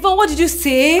 Yvonne, what did you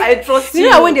say? I trust you. You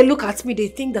know when they look at me, they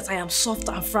think that I am soft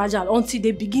and fragile until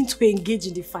they begin to engage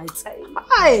in the fight.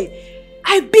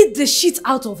 I beat the shit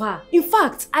out of her. In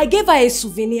fact, I gave her a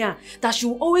souvenir that she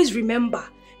will always remember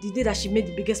the day that she made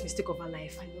the biggest mistake of her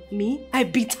life. Me? I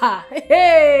beat her.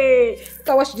 Hey! Look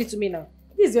at what she did to me now.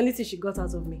 This is the only thing she got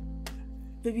out of me.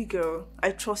 Baby girl,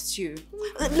 I trust you.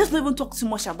 Let's not even talk too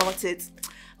much about it.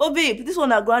 Oh babe, this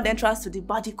one a grand entrance to the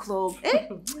body club.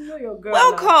 You know your girl.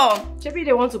 Welcome. Maybe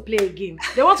they want to play a game.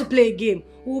 They want to play a game.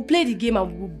 We will play the game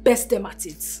and we will best them at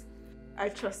it. I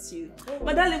trust you.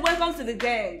 But darling, welcome to the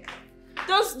gang.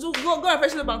 Just go and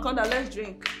freshen up and come down. Let's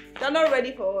drink. They're not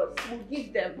ready for us. We'll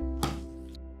give them.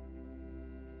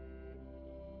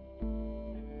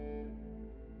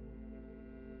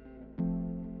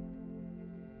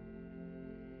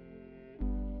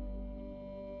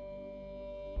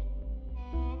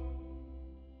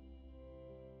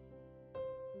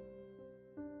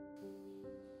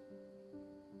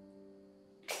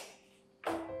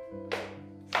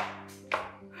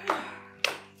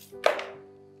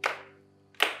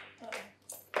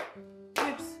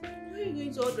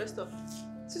 All dressed up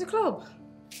to the club.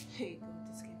 Hey, God,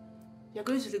 this game. You're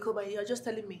going to the club and you're just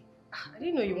telling me. I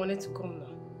didn't know you wanted to come now.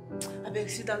 I beg,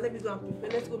 sit down. Let me go and prepare.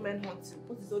 Let's go men hunt.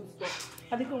 What is all this stuff?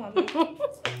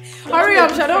 Hurry up,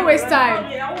 Sha, don't waste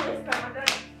time. Yeah, I won't waste time.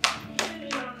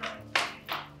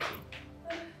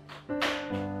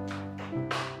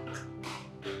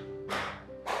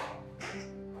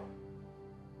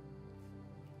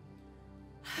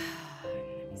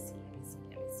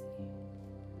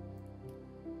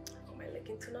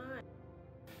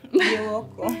 You're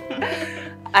welcome.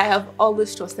 I have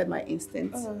always trusted my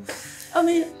instincts. I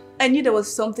mean, I knew there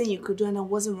was something you could do and I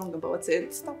wasn't wrong about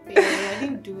it. Stop it. I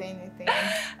didn't do anything.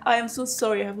 I am so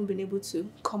sorry I haven't been able to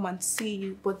come and see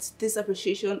you, but this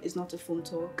appreciation is not a phone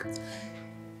talk.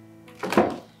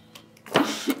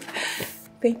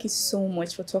 Thank you so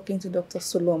much for talking to Dr.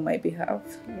 Solo on my behalf.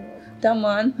 That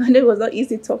man, I know it was not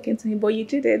easy talking to him, but you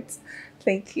did it.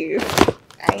 Thank you.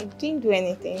 I didn't do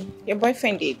anything. Your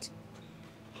boyfriend did.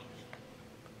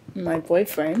 My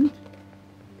boyfriend?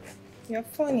 You're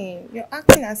funny. You're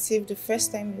acting as if the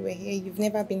first time you were here, you've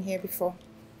never been here before.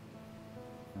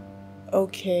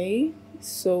 Okay,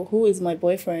 so who is my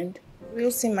boyfriend?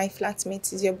 Wilson, my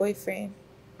flatmate, is your boyfriend.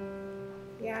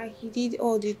 Yeah, he did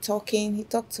all the talking. He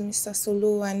talked to Mr.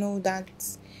 Solo and all that.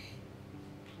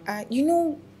 You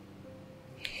know,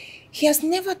 he has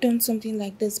never done something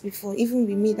like this before, even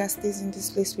with me that stays in this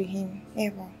place with him,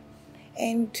 ever.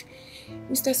 And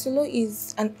Mr. Solo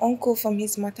is an uncle from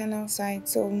his maternal side,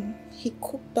 so he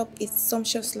cooked up a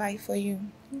sumptuous life for you.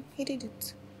 He did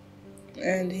it.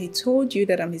 And he told you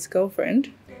that I'm his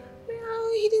girlfriend?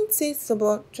 Well, he didn't say so,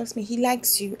 but trust me, he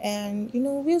likes you. And, you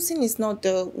know, Wilson is not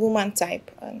the woman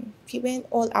type. And he went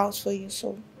all out for you,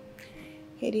 so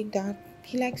he did that.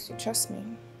 He likes you, trust me.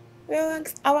 Well,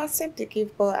 I'll accept the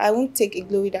gift, but I won't take a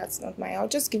glory that's not mine. I'll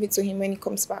just give it to him when he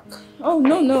comes back. Oh,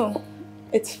 no.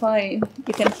 It's fine.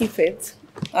 You can keep it.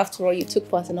 After all, you took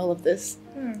part in all of this.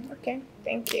 Okay.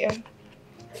 Thank you.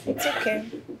 It's okay.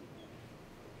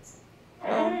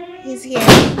 He's here.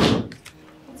 I'll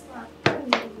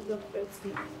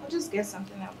just get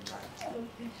something out.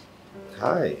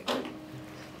 Hi.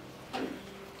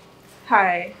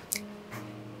 Hi.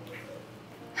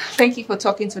 Thank you for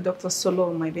talking to Dr. Solo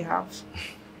on my behalf.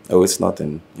 Oh, it's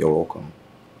nothing. You're welcome.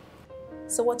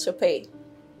 So what's your pay?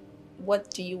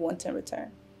 What do you want in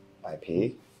return? My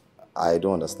pay? I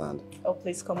don't understand. Oh,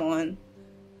 please, come on.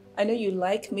 I know you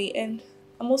like me and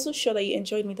I'm also sure that you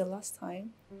enjoyed me the last time.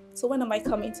 So when am I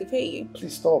coming to pay you?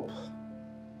 Please stop.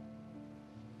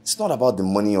 It's not about the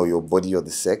money or your body or the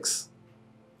sex.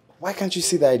 Why can't you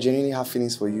see that I genuinely have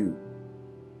feelings for you?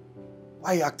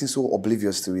 Why are you acting so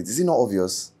oblivious to it? Is it not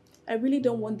obvious? I really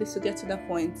don't want this to get to that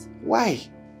point. Why?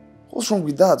 What's wrong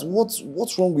with that?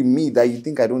 What's wrong with me that you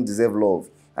think I don't deserve love?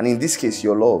 And in this case,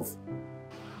 your love.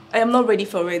 I am not ready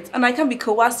for it, and I can't be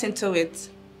coerced into it.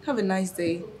 Have a nice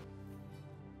day.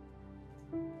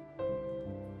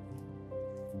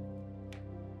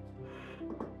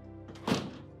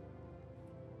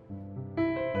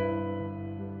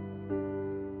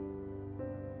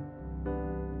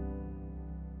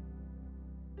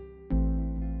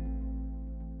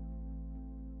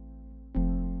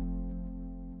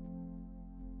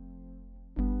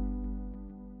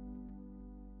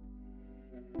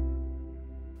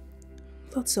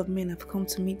 Lots of men have come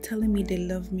to me telling me they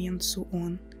love me and so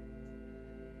on.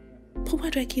 But why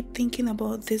do I keep thinking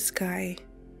about this guy?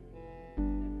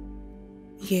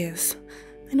 Yes,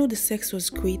 I know the sex was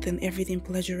great and everything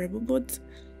pleasurable, but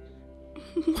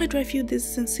why do I feel this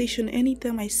sensation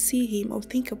anytime I see him or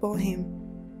think about him?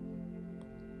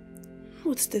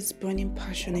 What's this burning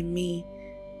passion in me?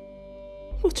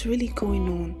 What's really going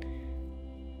on?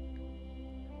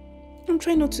 I'm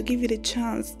trying not to give it a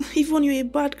chance. Even you're a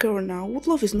bad girl now.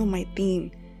 Love is not my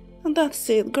thing. And that's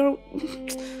it, girl.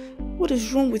 What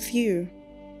is wrong with you?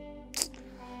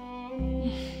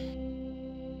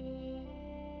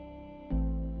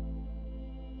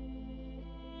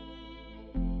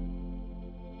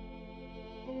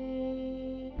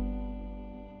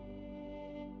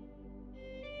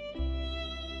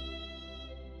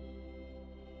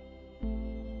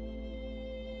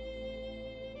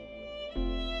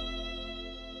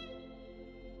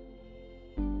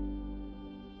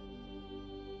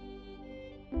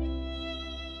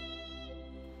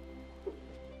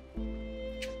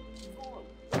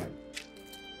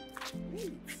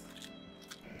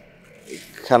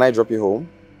 Can I drop you home?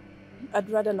 I'd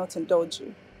rather not indulge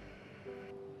you.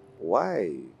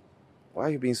 Why? Why are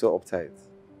you being so uptight?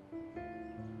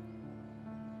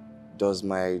 Does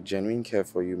my genuine care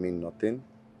for you mean nothing?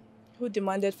 Who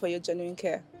demanded for your genuine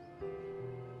care?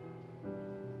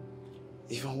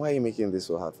 Even why are you making this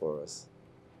so hard for us?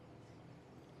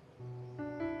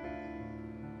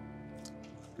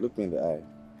 Look me in the eye.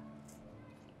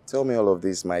 Tell me all of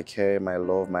this, my care, my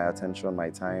love, my attention, my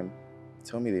time.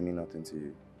 Tell me they mean nothing to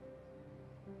you.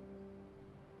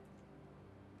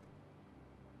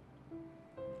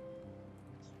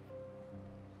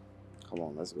 Come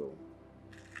on, let's go.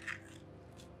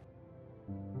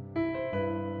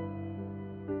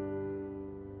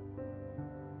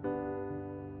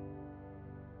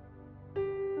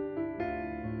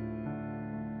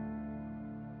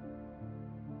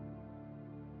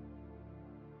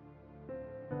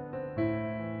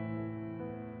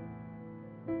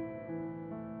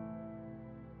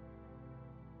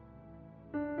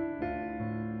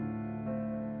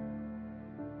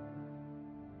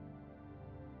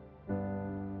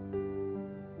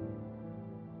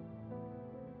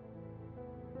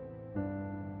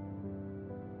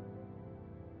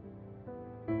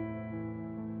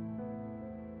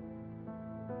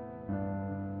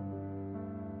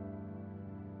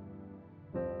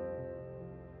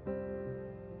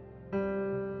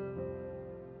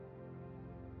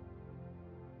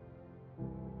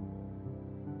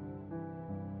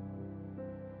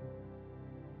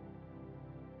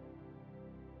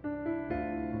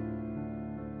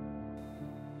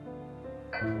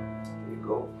 Here you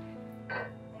go.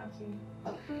 Thank you.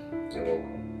 You're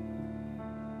welcome.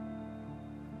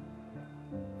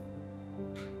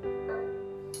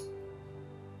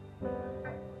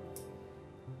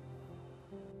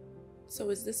 So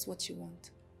is this what you want?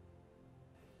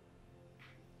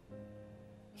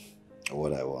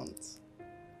 What I want.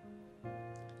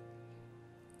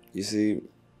 You see,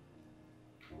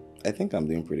 I think I'm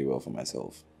doing pretty well for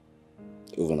myself,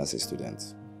 even as a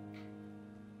student.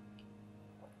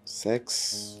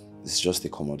 Sex is just a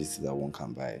commodity that one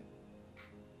can buy.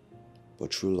 But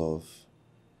true love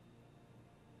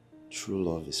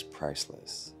is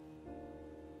priceless.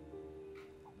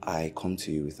 I come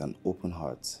to you with an open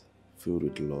heart, filled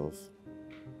with love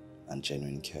and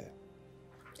genuine care.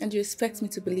 And you expect me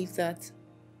to believe that?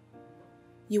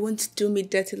 You won't do me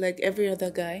dirty like every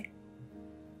other guy?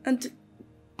 And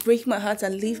break my heart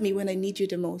and leave me when I need you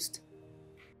the most?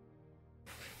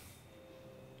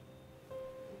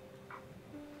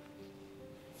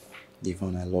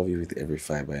 Yvonne, I love you with every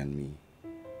fiber in me.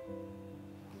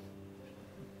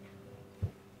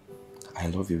 I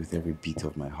love you with every beat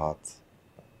of my heart.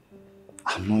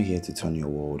 I'm not here to turn your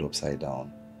world upside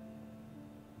down.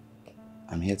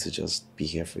 I'm here to just be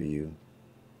here for you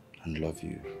and love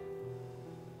you.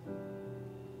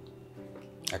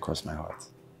 Across my heart.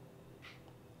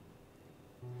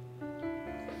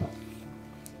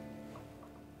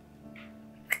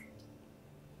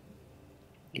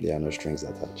 There are no strings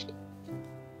attached.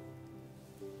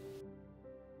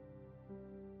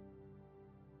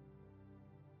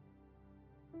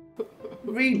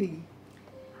 Really?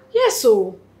 Yes,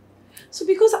 so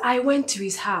because I went to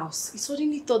his house, he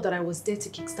suddenly thought that I was there to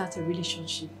kickstart a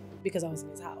relationship because I was in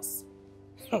his house.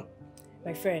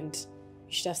 My friend,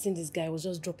 you should have seen this guy. Was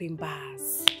just dropping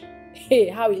bars. Hey,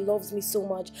 how he loves me so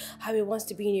much, how he wants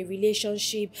to be in a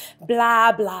relationship,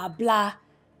 blah, blah, blah.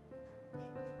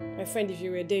 My friend, if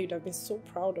you were there, you'd have been so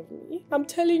proud of me. I'm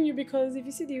telling you, because if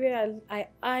you see the way I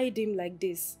eyed him like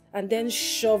this, and then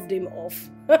shoved him off.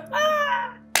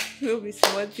 You'll be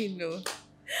smarting, no.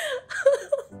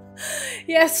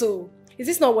 Yeah, so is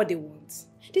this not what they want?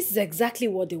 This is exactly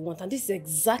what they want, and this is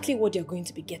exactly what they're going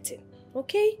to be getting.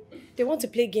 Okay? They want to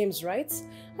play games, right?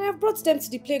 I have brought them to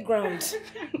the playground.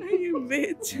 You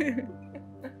bitch.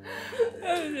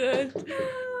 Oh God.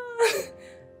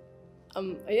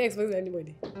 Are you expecting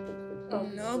anybody? Oh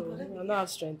no, but I don't have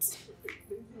strength.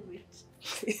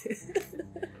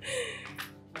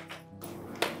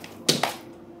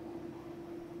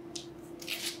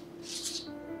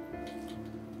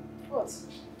 What?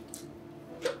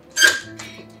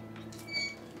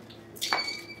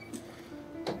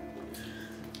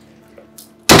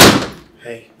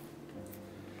 Hey.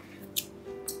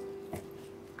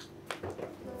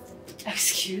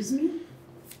 Excuse me?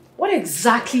 What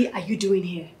exactly are you doing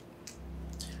here?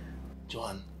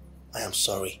 Joanne, I am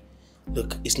sorry.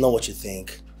 Look, it's not what you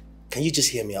think. Can you just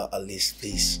hear me out at least,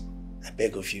 please? I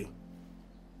beg of you.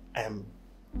 I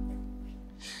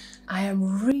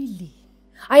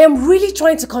am really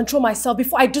trying to control myself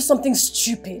before I do something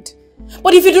stupid.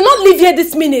 But if you do not leave here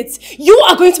this minute, you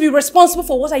are going to be responsible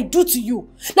for what I do to you.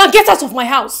 Now get out of my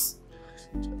house.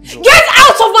 Joanne. Get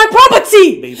out of my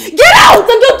property! Baby. Get out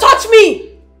and don't touch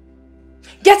me!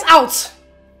 Get out!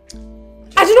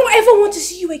 I do not ever want to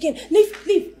see you again. Leave.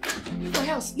 Leave my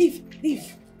house. Leave.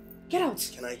 Get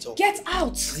out. Can I talk? Get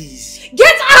out. Please.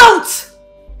 Get out!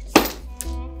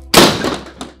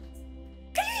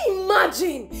 Can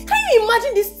you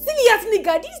imagine this silly ass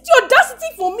nigga? This is the audacity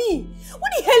for me.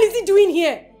 What the hell is he doing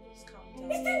here? It's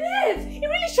the nerve. He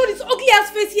really showed his ugly ass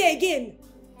face here again.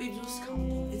 Babe, just calm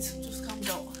down. Just calm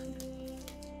down.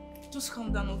 Just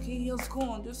calm down, okay? He has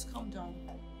gone. Just calm down.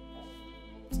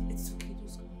 It's okay.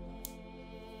 Just calm down.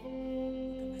 What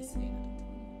am I saying?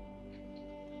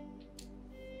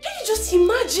 Can you just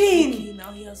imagine? Okay,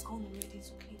 now he has gone already.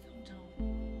 It's okay. Calm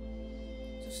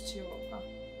down. Just chill.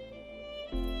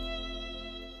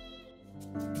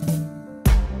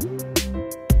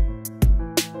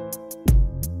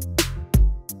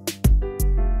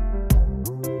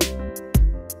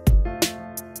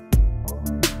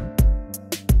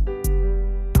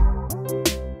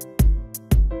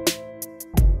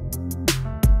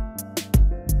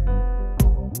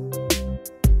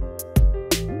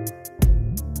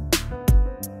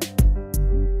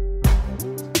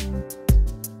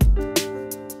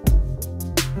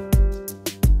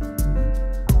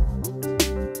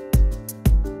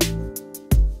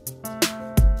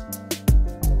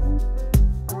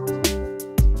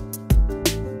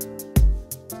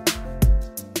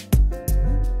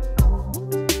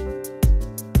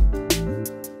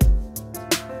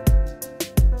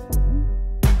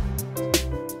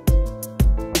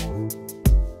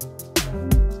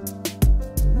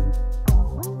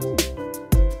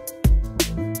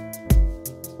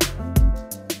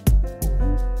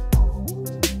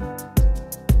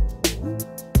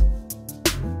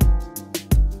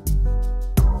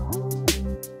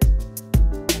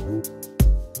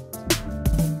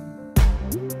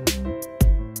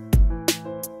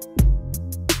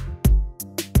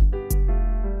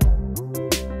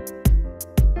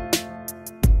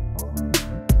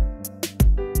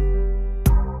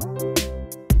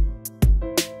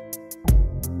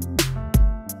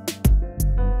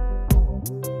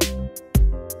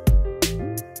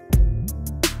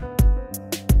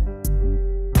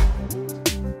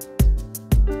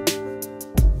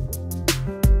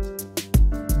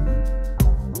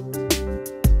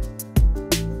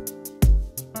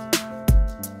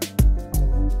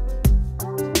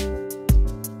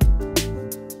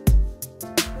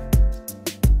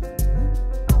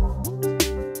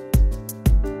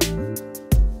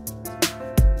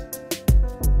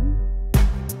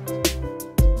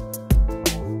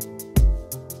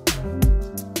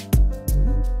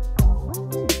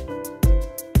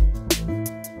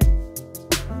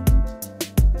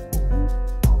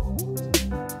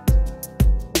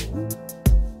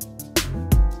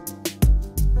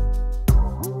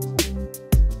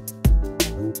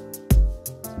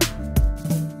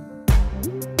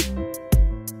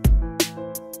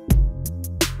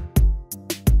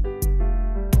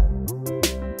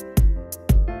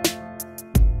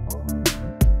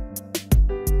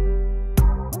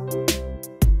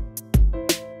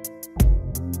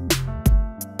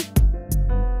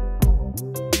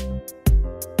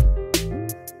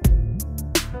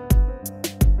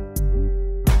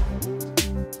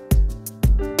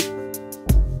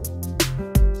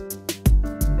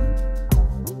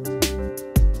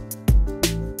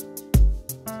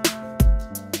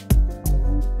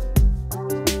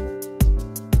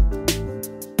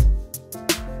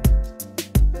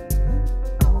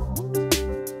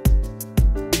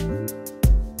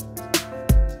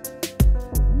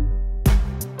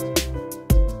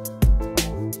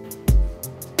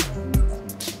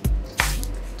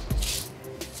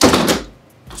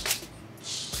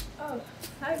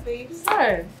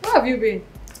 have you been?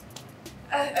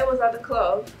 I was at the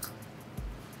club.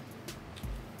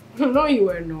 No, you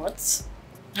were not.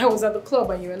 I was at the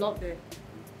club and you were not there.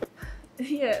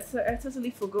 Yeah, so I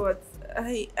totally forgot.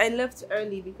 I left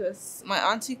early because my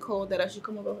auntie called that I should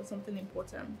come over for something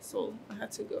important, so I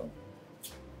had to go.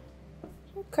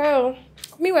 Okay.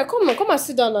 Meanwhile, come and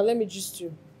sit down and let me gist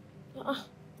you.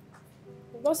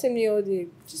 You've not seen me all day.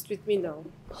 Just with me now.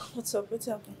 What's up? What's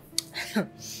happening?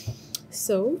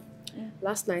 So,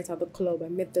 last night at the club, I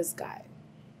met this guy.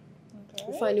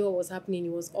 Okay. Before I knew what was happening, he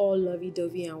was all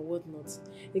lovey-dovey and whatnot.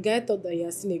 The guy thought that he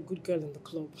had seen a good girl in the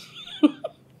club.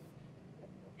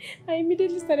 I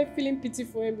immediately started feeling pity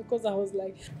for him because I was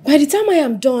like, by the time I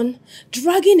am done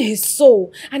dragging his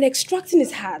soul and extracting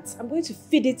his heart, I'm going to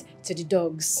feed it to the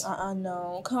dogs.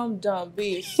 No. Calm down,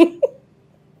 babe.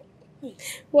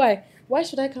 Why? Why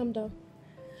should I calm down?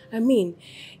 I mean,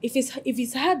 if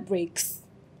his heart breaks,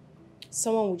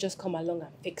 someone will just come along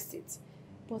and fix it.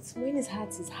 But when his heart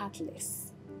is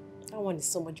heartless, that one is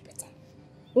so much better.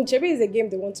 Maybe is a game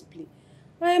they want to play.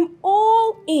 I am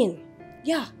all in.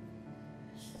 Yeah.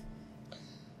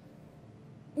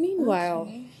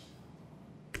 Meanwhile,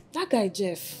 that guy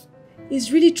Jeff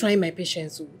is really trying my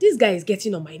patience. This guy is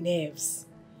getting on my nerves.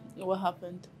 What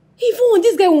happened? Even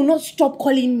this guy will not stop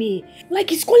calling me. Like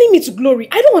he's calling me to glory.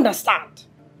 I don't understand.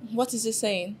 What is he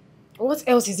saying? What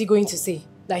else is he going to say?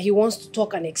 That he wants to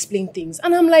talk and explain things.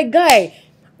 And I'm like, guy,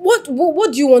 what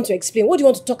do you want to explain? What do you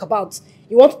want to talk about?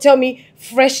 You want to tell me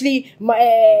freshly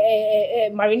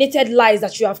marinated lies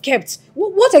that you have kept?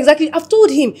 What exactly? I've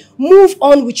told him, move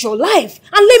on with your life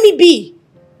and let me be.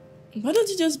 Why don't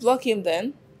you just block him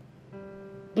then?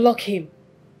 Block him?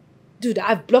 Dude,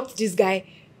 I've blocked this guy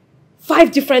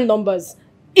 5 different numbers.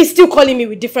 He's still calling me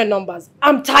with different numbers.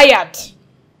 I'm tired.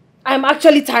 I'm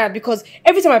actually tired because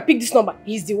every time I pick this number,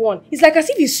 he's the one. It's like as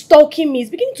if he's stalking me. He's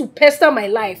beginning to pester my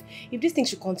life. If this thing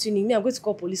should continue, I'm going to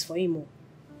call police for him.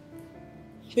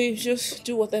 Babe, just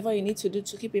do whatever you need to do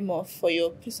to keep him off for your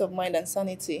peace of mind and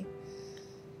sanity.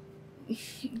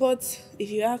 But if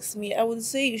you ask me, I would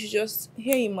say you should just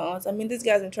hear him out. I mean, this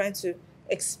guy's been trying to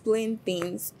explain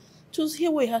things. Just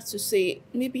hear what he has to say.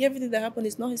 Maybe everything that happened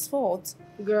is not his fault.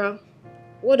 Girl,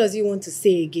 what does he want to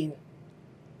say again?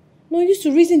 No, you used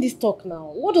to reason this talk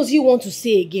now. What does he want to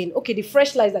say again? Okay, the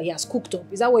fresh lies that he has cooked up.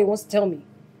 Is that what he wants to tell me?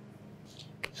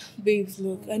 Babes,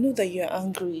 look, I know that you're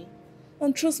angry.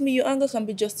 And trust me, your anger can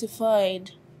be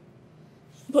justified.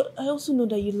 But I also know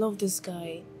that you love this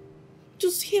guy.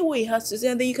 Just hear what he has to say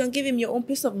and then you can give him your own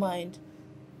peace of mind.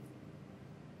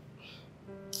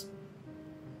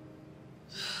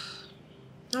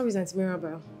 How is Auntie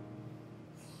Mirabelle?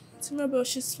 Auntie Mirabelle,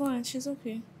 she's fine. She's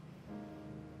okay.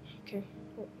 Okay.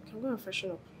 Oh, I'm going to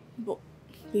freshen up. But,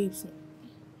 babes,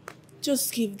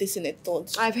 just give this in a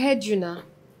thought. I've heard you now.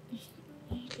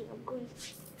 Okay, I'm going.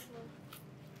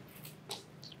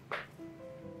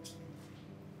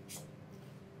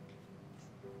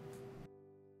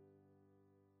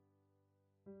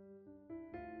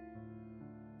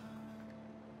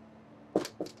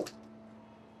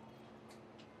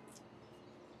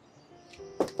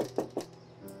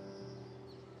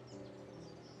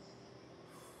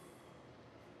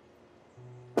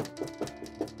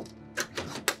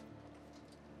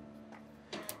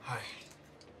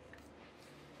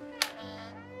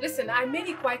 Listen, I made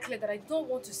it quite clear that I don't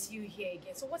want to see you here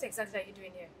again. So what exactly are you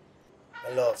doing here?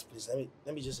 My love, please,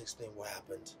 let me just explain what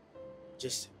happened.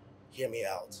 Just hear me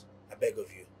out. I beg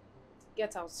of you.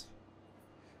 Get out.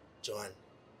 Joanne,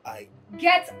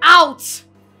 Get out!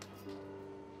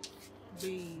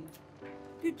 Babe,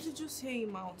 please just hear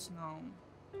him out now.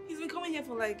 He's been coming here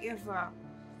for like ever.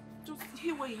 Just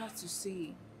hear what he has to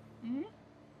say. Hmm?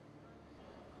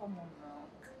 Come on now.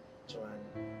 Joanne.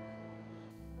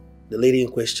 The lady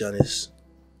in question is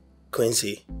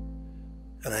Quincy,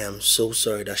 and I am so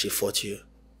sorry that she fought you.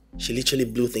 She literally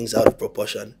blew things out of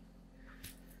proportion.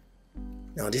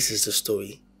 Now this is the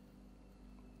story.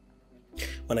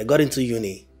 When I got into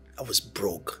uni, I was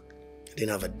broke. I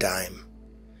didn't have a dime.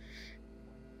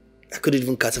 I couldn't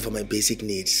even cater for my basic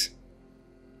needs.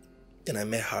 Then I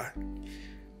met her.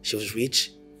 She was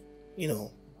rich. You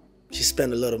know, she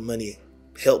spent a lot of money,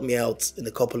 helped me out in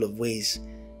a couple of ways.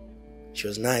 She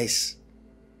was nice,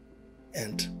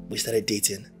 and we started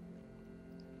dating.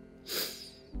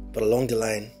 But along the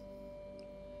line,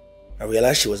 I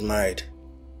realized she was married.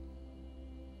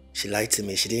 She lied to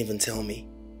me. She didn't even tell me.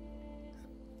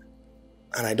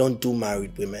 And I don't do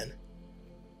married women.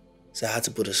 So I had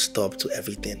to put a stop to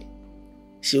everything.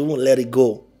 She wouldn't let it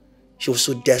go. She was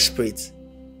so desperate.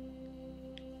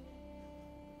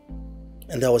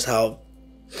 And that was how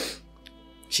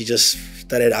she just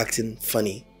started acting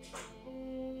funny.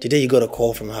 The day you got a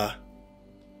call from her,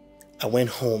 I went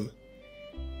home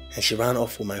and she ran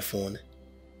off with my phone.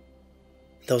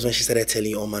 That was when she started telling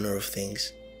you all manner of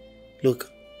things.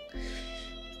 Look,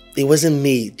 it wasn't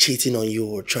me cheating on you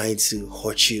or trying to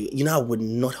hurt you. You know, I would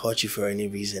not hurt you for any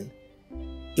reason.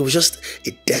 It was just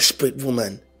a desperate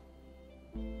woman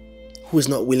who is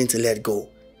not willing to let go.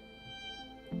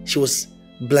 She was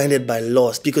blinded by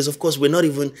lust because, of course,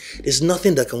 there's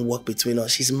nothing that can work between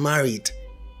us. She's married.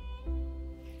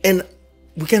 And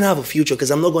we can't have a future because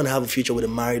I'm not going to have a future with a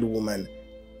married woman.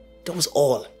 That was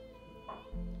all.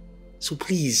 So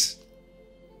please,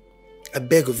 I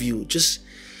beg of you, just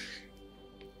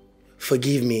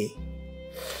forgive me.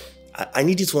 I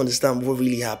need you to understand what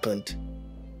really happened.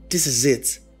 This is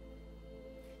it.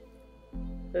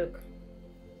 Look,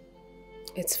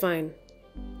 it's fine.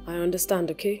 I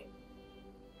understand, okay?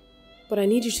 But I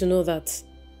need you to know that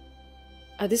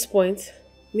at this point,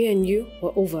 me and you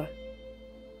were over.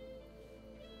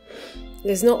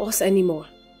 There's no us anymore.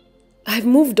 I've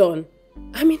moved on.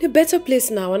 I'm in a better place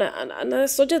now, and I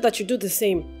suggest that you do the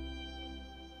same.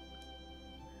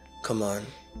 Come on.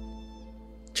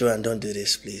 Joanne, don't do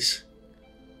this, please.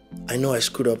 I know I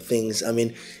screwed up things. I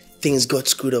mean, things got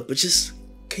screwed up, but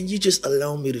can you just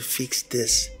allow me to fix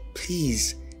this?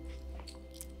 Please.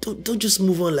 Don't just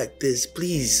move on like this,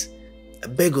 please. I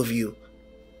beg of you.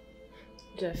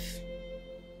 Jeff,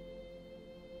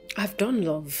 I've done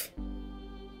love.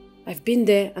 I've been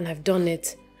there and I've done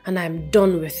it, and I'm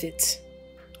done with it.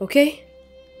 Okay?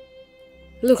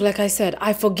 Look, like I said,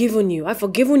 I've forgiven you. I've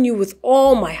forgiven you with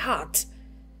all my heart.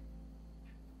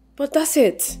 But that's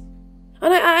it.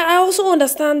 And I also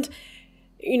understand,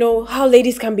 you know, how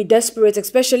ladies can be desperate,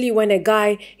 especially when a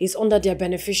guy is under their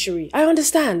beneficiary. I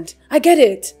understand. I get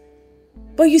it.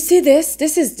 But you see this?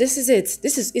 This is it.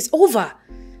 It's over.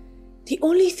 The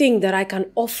only thing that I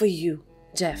can offer you,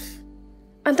 Jeff,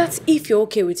 and that's if you're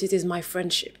okay with it, is my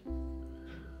friendship.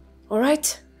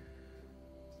 Alright?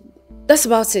 That's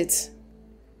about it.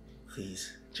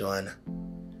 Please, Joanna.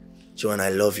 Joanna, I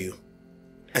love you.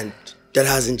 And that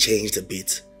hasn't changed a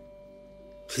bit.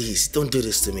 Please, don't do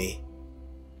this to me.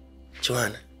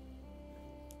 Joanna.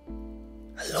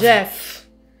 I love Jeff,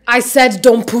 you. I said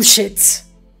don't push it.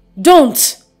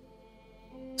 Don't.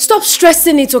 Stop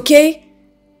stressing it, okay?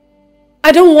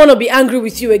 I don't want to be angry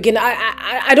with you again.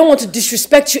 I don't want to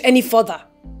disrespect you any further.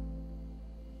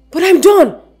 But I'm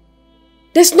done.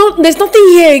 There's nothing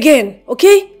here again,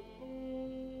 okay?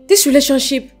 This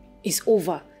relationship is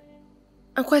over.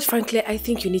 And quite frankly, I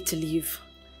think you need to leave.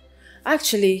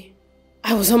 Actually,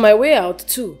 I was on my way out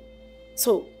too.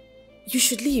 So, you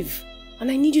should leave.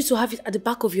 And I need you to have it at the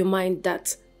back of your mind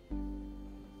that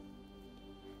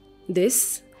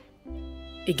this,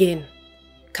 again,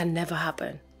 can never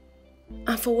happen.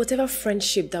 And for whatever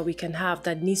friendship that we can have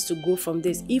that needs to grow from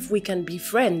this, if we can be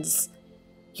friends,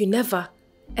 you never,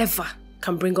 ever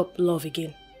can bring up love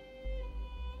again.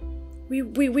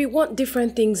 We want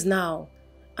different things now.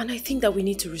 And I think that we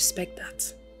need to respect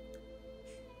that.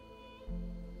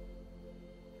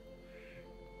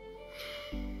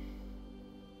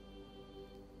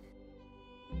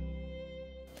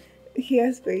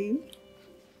 Yes, babe.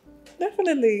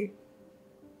 Definitely.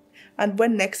 And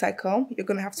when next I come, you're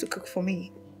going to have to cook for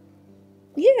me.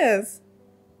 Yes.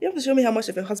 You have to show me how much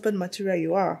of a husband material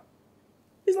you are.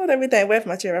 It's not every time wife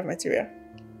material.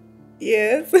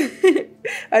 Yes.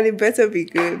 And it better be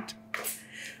good.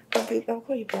 Oh, babe, I'll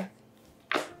call you back.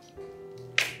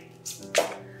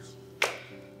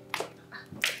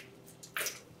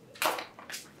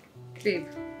 Babe.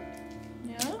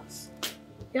 Yes?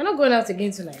 You're not going out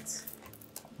again tonight?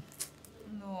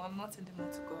 No, I'm not in the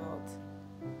mood to go out.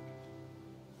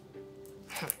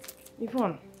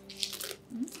 Yvonne,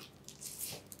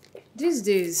 these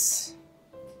days,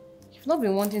 you've not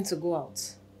been wanting to go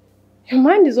out. Your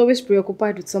mind is always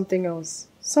preoccupied with something else.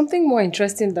 Something more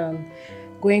interesting than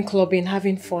going clubbing,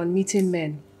 having fun, meeting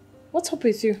men. What's up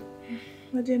with you?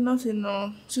 I did nothing,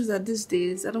 no. Just that these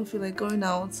days, I don't feel like going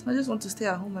out. I just want to stay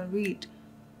at home and read.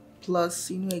 Plus,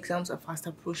 you know, exams are fast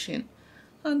approaching.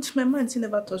 And my mind still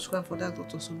never touched going for that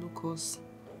Dr. Solo course.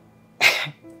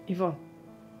 Yvonne.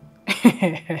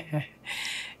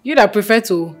 You that prefer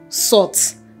to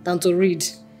sort than to read.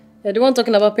 You're the one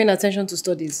talking about paying attention to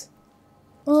studies.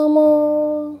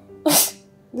 The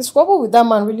squabble with that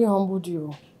man really humbled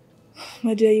you.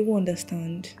 My dear, you won't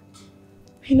understand.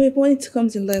 You know, when it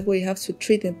comes in life where you have to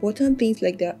treat important things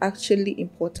like they're actually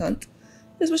important,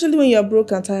 especially when you're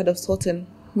broke and tired of sorting.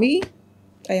 Me,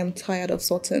 I am tired of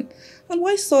sorting. And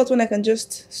why sort when I can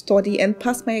just study and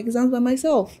pass my exams by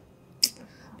myself?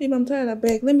 Babe, I'm tired, I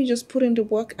beg. Let me just put in the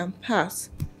work and pass.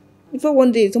 Before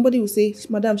one day, somebody will say,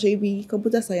 Madam, shall you be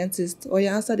computer scientist? Or you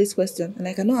answer this question. And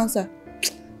I cannot answer.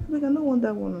 I cannot want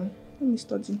that one. Let me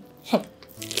study.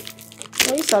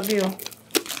 Are you Sabio?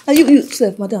 Are you,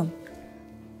 self, Madam?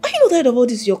 Are you not tired of all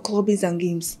these your clubbings and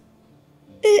games?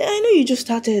 I know you just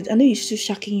started. I know you're still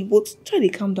shacking, but try to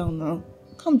calm down now.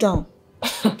 Calm down.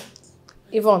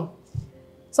 Yvonne,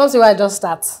 something where I just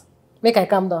start. Make I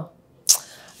calm down.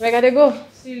 I gotta go.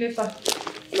 See you later.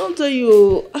 Don't tell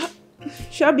you.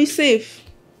 Shall be safe.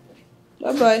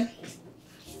 Bye-bye.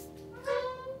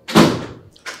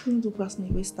 Don't do pass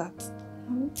me. We start.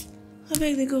 I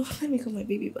beg they go. Let me call my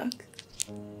baby back.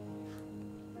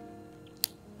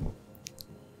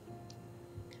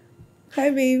 Hi,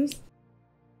 babes.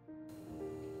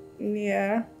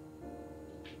 Yeah.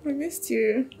 I missed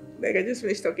you. Like, I just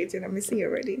finished talking to you and I'm missing you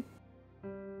already.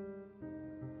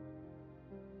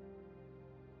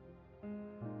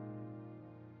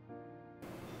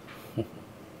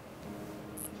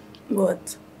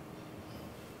 What?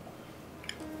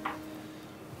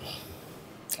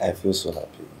 I feel so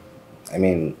happy. I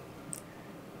mean,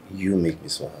 you make me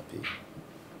so happy.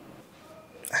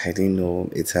 I didn't know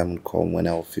a time would come when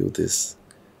I would feel this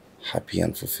happy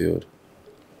and fulfilled.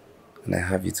 And I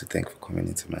have you to thank for coming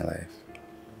into my life.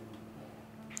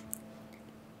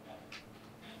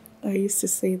 I used to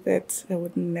say that I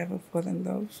would never fall in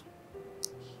love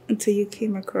until you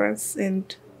came across,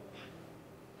 and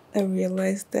I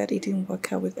realized that it didn't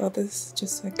work out with others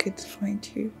just so I could find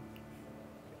you.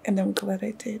 And I'm glad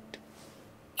I did.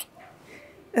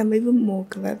 I'm even more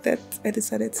glad that I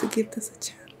decided to give this a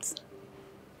chance.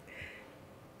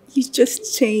 You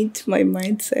just changed my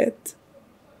mindset.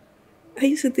 I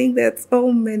used to think that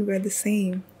all men were the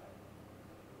same.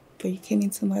 But you came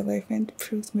into my life and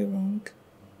proved me wrong.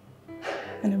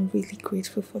 And I'm really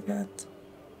grateful for that.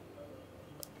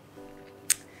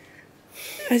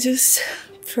 I just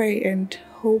pray and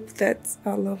hope that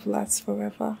our love lasts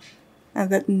forever and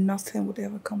that nothing would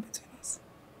ever come between us.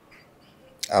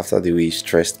 After the way you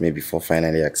stressed me before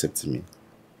finally accepting me,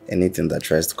 anything that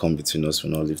tries to come between us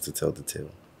will not live to tell the tale.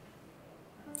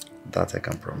 That I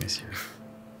can promise you.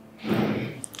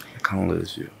 I can't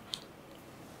lose you.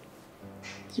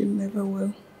 You never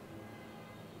will.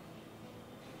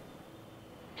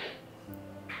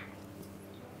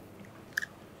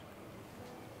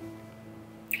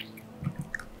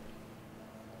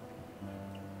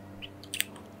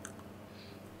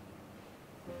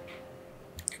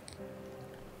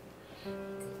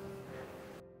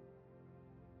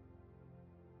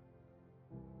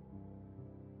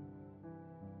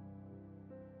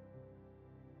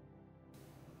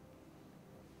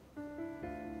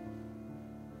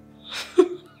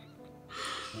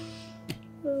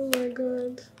 Oh my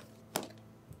God.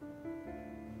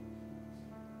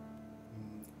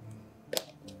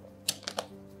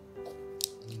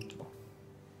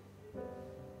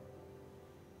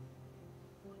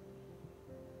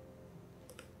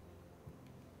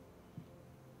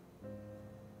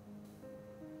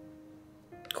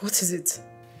 What is it?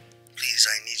 Please,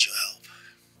 I need your help.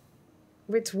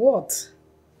 Wait, what?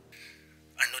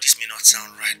 I know this may not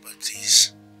sound right, but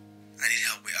please, I need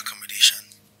help with accommodation.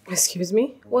 Excuse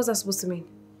me? What's that supposed to mean?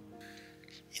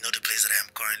 You know the place that I am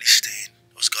currently staying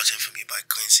was gotten for me by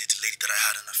Quincy, the lady that I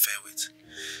had an affair with.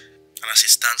 And as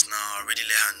it stands now, I already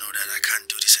let her know that I can't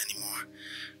do this anymore.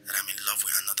 That I'm in love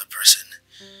with another person.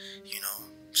 You know,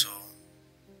 so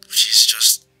she's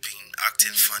just been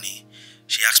acting funny.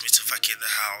 She asked me to vacate the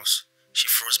house. She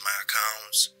froze my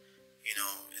accounts. You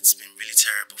know, it's been really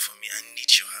terrible for me. I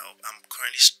need your help. I'm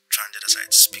currently stranded as I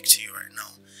speak to you right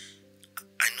now.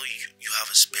 I know you have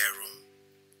a spare room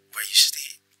where you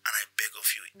stay, and I beg of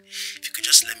you, if you could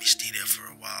just let me stay there for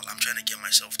a while. I'm trying to get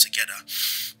myself together.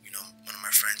 You know, one of my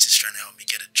friends is trying to help me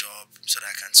get a job so that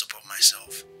I can support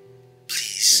myself.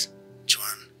 Please,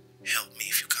 Joanne, help me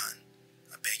if you can.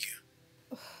 I beg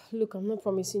you. Look, I'm not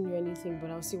promising you anything, but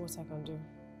I'll see what I can do.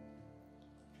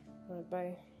 Alright,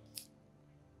 bye.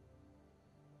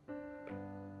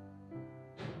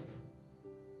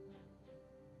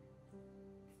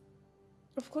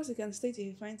 Of course he can stay till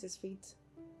he finds his feet.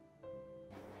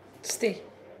 Stay.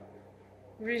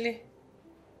 Really?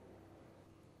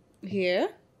 Here?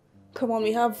 Come on,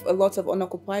 we have a lot of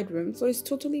unoccupied rooms, so it's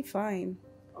totally fine.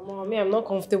 Mommy, I'm not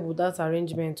comfortable with that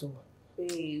arrangement.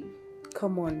 Babe,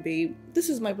 come on, babe. This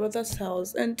is my brother's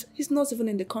house, and he's not even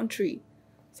in the country.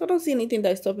 So I don't see anything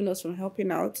that is stopping us from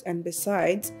helping out. And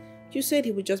besides, you said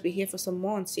he would just be here for some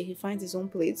months till he finds his own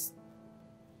place.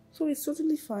 So it's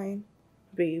totally fine,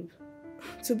 babe.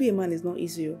 To be a man is not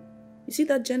easy. You see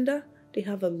that gender? They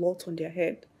have a lot on their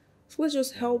head. So let's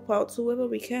just help out whoever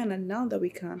we can and now that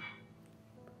we can.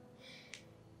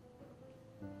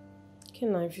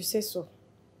 Okay, now, if you say so.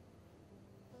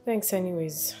 Thanks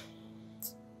anyways.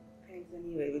 Thanks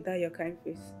anyway, without your kind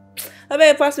face. I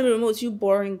better pass me the remote, you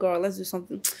boring girl. Let's do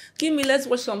something. Give me, let's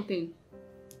watch something.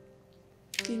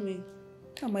 Give me.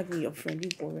 I'm not even your friend, you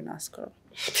boring ass girl.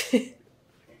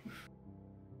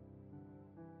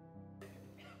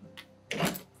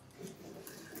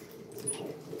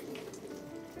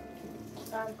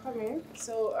 I'm coming.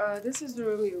 So, this is the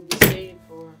room you'll be staying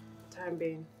for time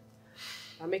being.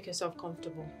 Make yourself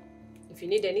comfortable. If you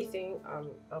need anything,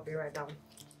 I'll be right down.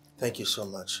 Thank you so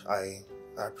much. I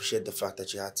appreciate the fact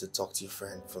that you had to talk to your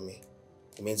friend for me.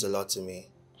 It means a lot to me.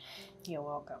 You're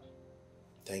welcome.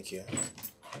 Thank you.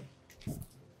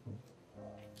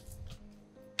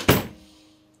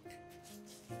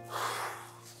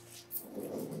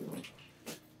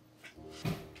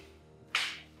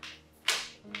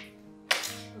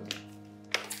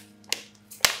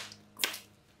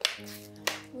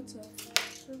 What's up?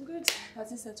 I'm good.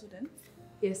 Has it settled in?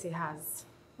 Yes, it has.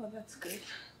 Oh, that's good.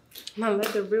 Now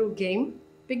let the real game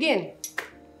begin.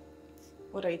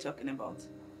 What are you talking about?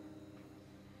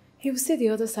 He will see the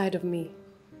other side of me.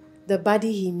 The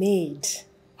body he made.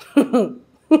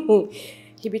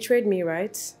 He betrayed me,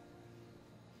 right?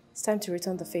 It's time to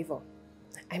return the favor.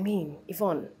 I mean,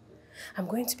 Yvonne, I'm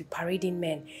going to be parading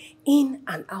men in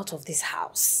and out of this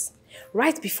house.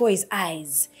 Right before his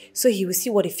eyes. So he will see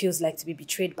what it feels like to be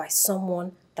betrayed by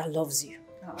someone that loves you.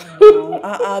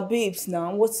 Babes,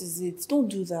 now, what is it? Don't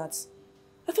do that.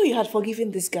 I thought you had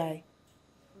forgiven this guy.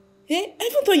 Eh? I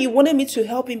even thought you wanted me to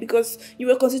help him because you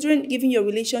were considering giving your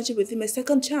relationship with him a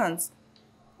second chance.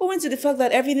 Owing to the fact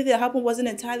that everything that happened wasn't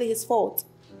entirely his fault.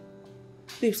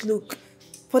 Babes, look.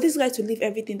 For this guy to leave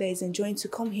everything that he's enjoying to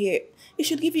come here, it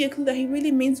should give you a clue that he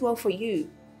really means well for you.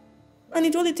 And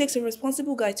it only takes a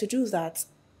responsible guy to do that.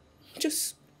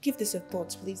 Just give this a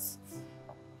thought, please.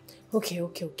 Okay.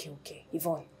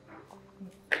 Yvonne.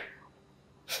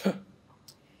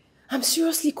 I'm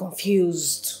seriously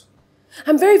confused.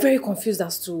 I'm very, very confused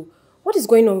as to what is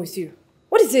going on with you.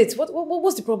 What is it?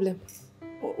 What's the problem?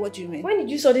 What do you mean? When did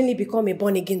you suddenly become a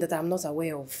born again that I'm not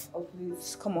aware of? Oh,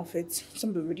 please, come off it.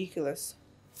 Don't be ridiculous.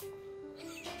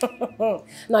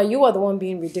 Now, you are the one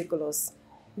being ridiculous.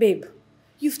 Babe,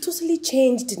 you've totally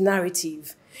changed the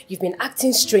narrative. You've been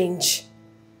acting strange.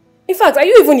 In fact, are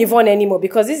you even Yvonne anymore?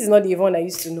 Because this is not the Yvonne I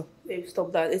used to know. Babe,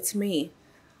 stop that. It's me.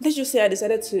 Let's just say I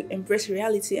decided to embrace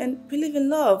reality and believe in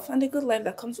love and the good life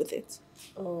that comes with it.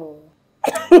 Oh.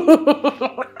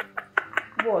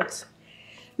 What?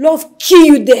 Love kill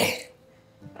you there.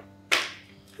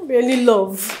 Really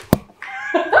love.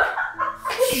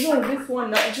 No, this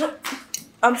one now.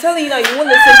 I'm telling you now, you won't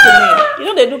listen to me. You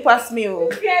know they do pass me. Oh.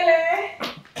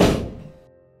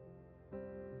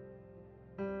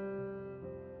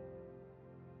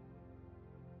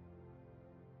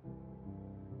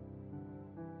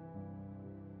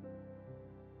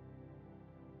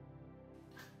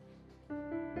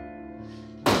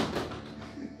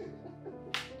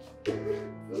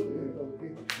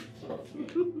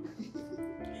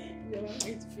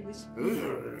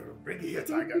 Bring it here,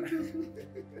 Tiger.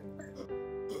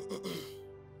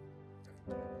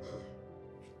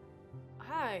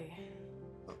 Hi.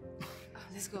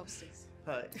 Let's go upstairs.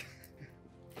 Hi.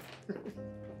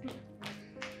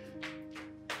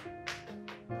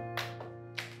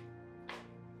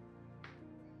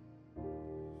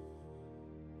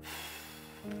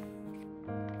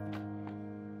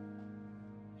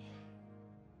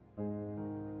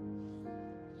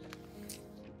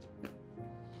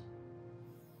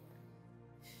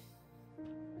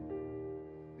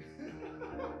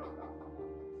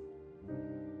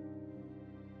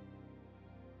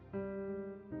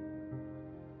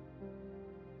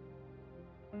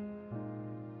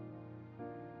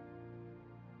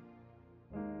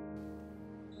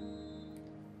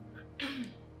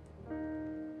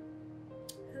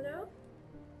 Hello?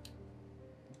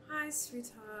 Hi,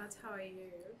 sweetheart. How are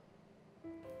you?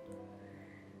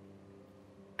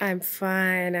 I'm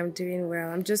fine. I'm doing well.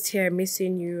 I'm just here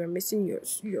missing you. I'm missing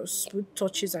your smooth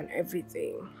touches and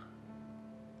everything.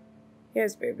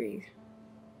 Yes, baby.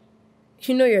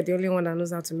 You know you're the only one that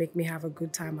knows how to make me have a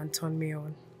good time and turn me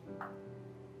on.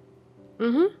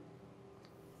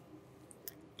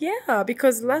 Yeah,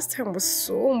 because last time was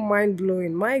so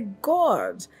mind-blowing. My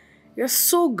God. You're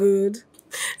so good.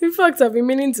 In fact, I've been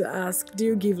meaning to ask, do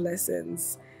you give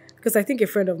lessons? Because I think a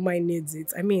friend of mine needs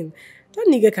it. I mean, that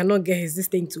nigga cannot get this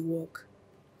thing to work.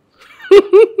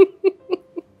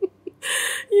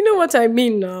 You know what I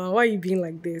mean now? Why are you being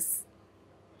like this?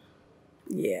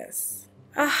 Yes.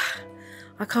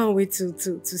 I can't wait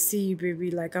to see you,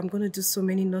 baby. Like, I'm going to do so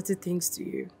many naughty things to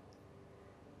you.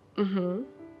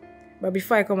 But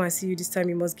before I come and see you this time,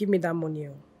 you must give me that money.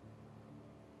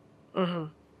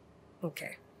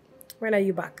 Okay. When are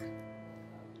you back?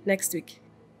 Next week?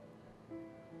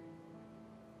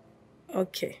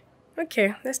 Okay.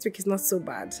 Okay, next week is not so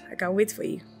bad. I can wait for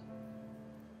you.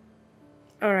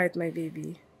 Alright, my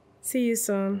baby. See you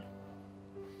soon.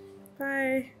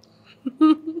 Bye.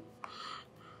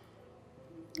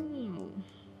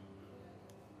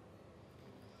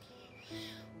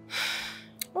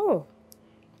 Oh.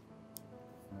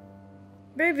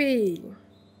 Baby.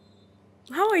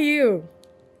 How are you?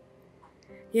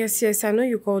 Yes, I know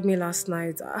you called me last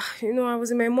night. You know, I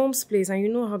was in my mom's place and you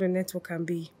know how the network can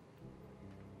be.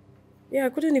 Yeah, I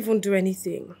couldn't even do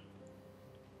anything.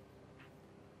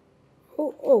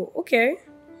 Oh, okay.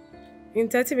 In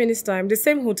 30 minutes time, the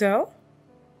same hotel?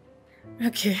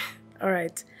 Okay,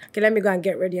 alright. Okay, let me go and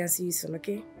get ready and see you soon,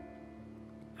 okay?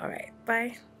 Alright,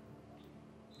 bye.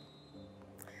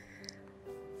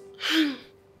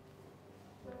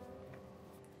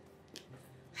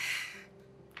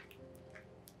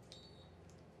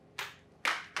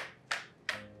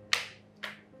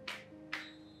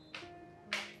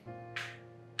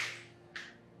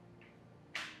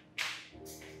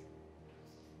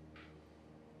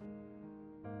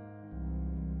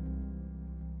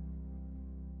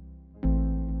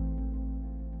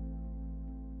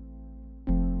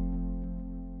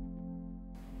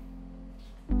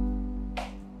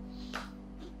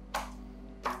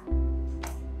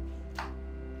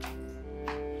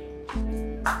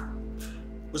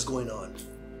 What's going on?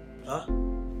 Huh?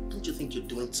 Don't you think you're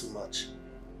doing too much?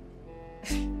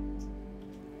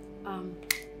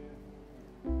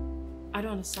 I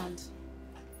don't understand.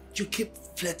 You keep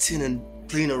flirting and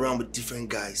playing around with different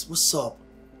guys. What's up?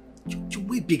 You're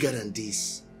way bigger than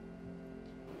this.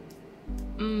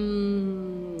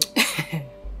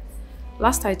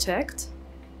 Last I checked,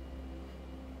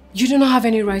 you do not have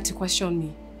any right to question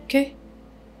me, okay?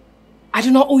 I do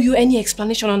not owe you any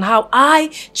explanation on how I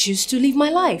choose to live my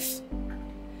life.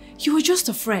 You are just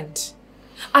a friend,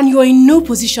 and you are in no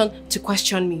position to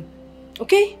question me,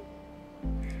 okay?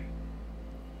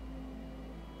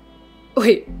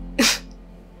 Wait,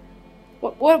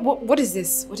 what is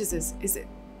this? What is this?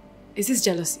 Is this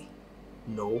jealousy?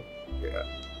 No,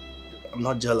 I'm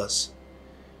not jealous.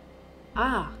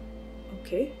 Ah,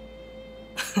 okay.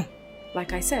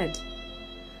 Like I said,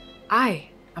 I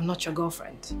am not your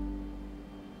girlfriend.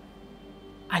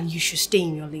 And you should stay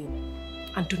in your lane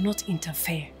and do not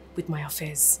interfere with my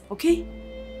affairs, okay?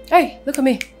 Hey, look at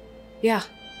me. Yeah.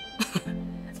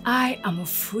 I am a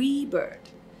free bird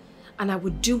and I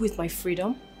would do with my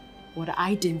freedom what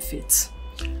I deem fit.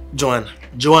 Joanne.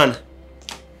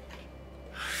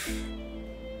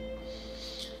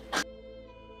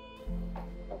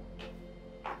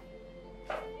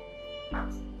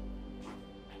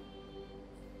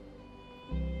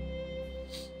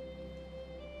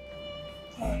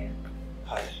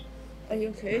 Hi. Are you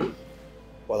okay?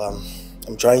 Well,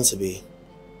 I'm trying to be.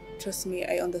 Trust me,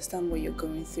 I understand what you're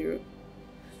going through.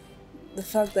 The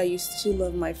fact that you still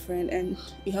love my friend and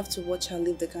you have to watch her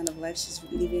live the kind of life she's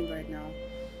living right now.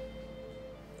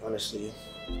 Honestly,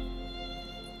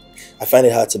 I find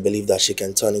it hard to believe that she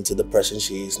can turn into the person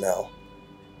she is now.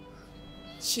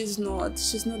 She's not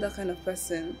that kind of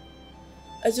person.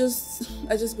 I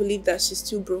just believe that she's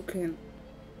too broken.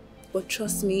 But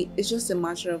trust me, it's just a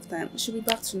matter of time. She'll be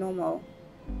back to normal.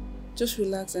 Just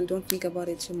relax and don't think about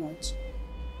it too much.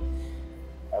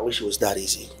 I wish it was that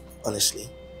easy, honestly.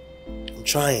 I'm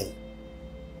trying.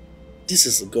 This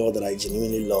is a girl that I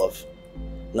genuinely love.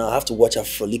 Now I have to watch her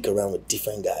frolic around with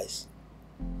different guys.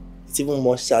 It's even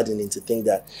more saddening to think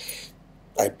that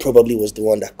I probably was the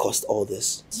one that caused all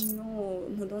this. No,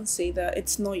 don't say that.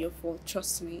 It's not your fault,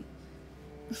 trust me.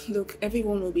 Look,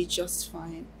 everyone will be just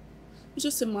fine. It's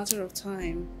just a matter of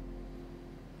time.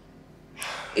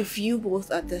 If you both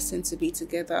are destined to be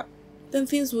together, then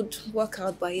things would work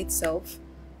out by itself.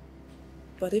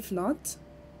 But if not,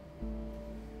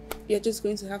 you're just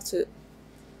going to have to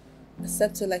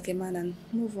accept her like a man and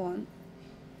move on.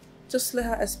 Just let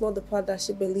her explore the path that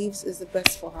she believes is the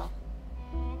best for her.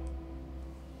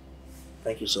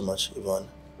 Thank you so much, Yvonne.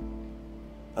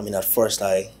 I mean, at first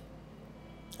I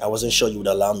wasn't sure you would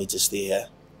allow me to stay here.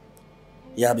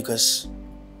 Yeah, because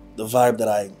the vibe that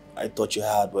I thought you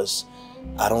had was,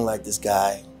 I don't like this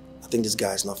guy. I think this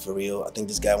guy is not for real. I think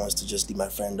this guy wants to just leave my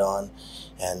friend on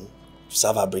and just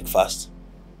have our breakfast.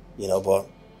 You know, but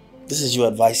this is you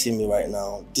advising me right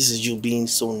now. This is you being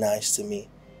so nice to me.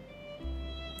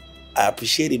 I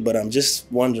appreciate it, but I'm just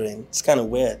wondering, it's kind of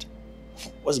weird.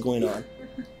 What's going on?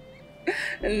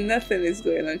 Nothing is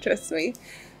going on, trust me.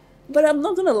 But I'm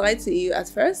not gonna lie to you. At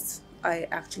first, I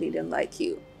actually didn't like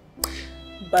you.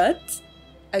 But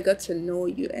I got to know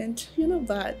you and you're not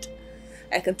bad.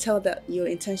 I can tell that your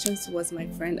intentions towards my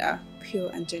friend are pure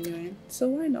and genuine. So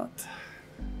why not?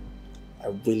 I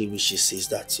really wish she sees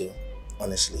that too,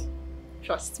 honestly.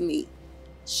 Trust me,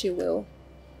 she will.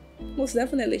 Most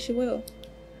definitely she will.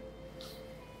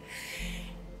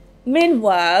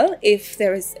 Meanwhile, if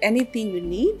there is anything you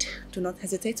need, do not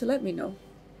hesitate to let me know.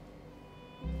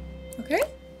 Okay?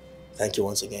 Thank you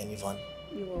once again, Yvonne.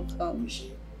 You're welcome.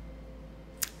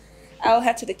 I'll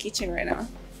head to the kitchen right now.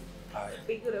 Alright.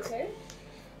 Be good, okay?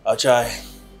 I'll try.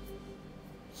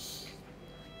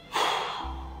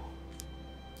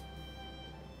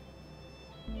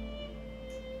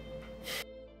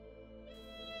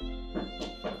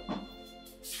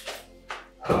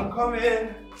 I'm coming.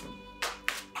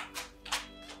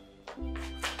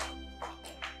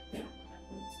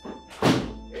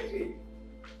 Hey.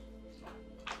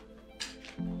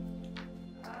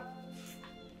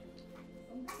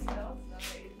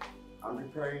 I'm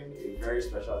preparing a very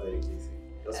special delicacy.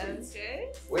 Just wait. Okay.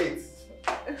 Wait.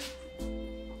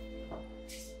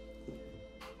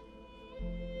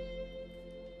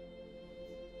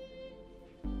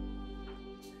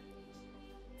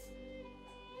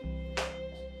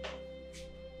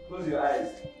 Close your eyes.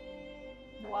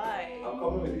 Why? I'm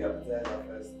coming with the appetizer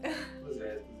first. Close your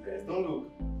eyes, close your eyes. Don't look.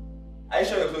 Are you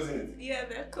sure you're closing it? Yeah,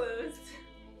 they're closed.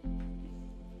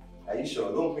 Are you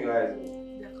sure? Don't open your eyes.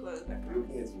 They're closed. If you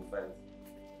open it, we'll fight.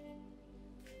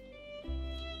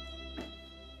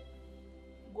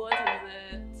 What is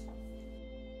it?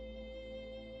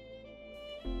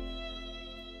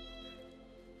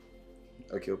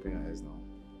 Okay, open your eyes now.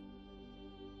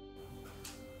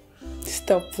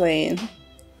 Stop playing.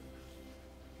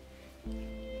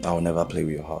 I will never play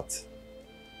with your heart.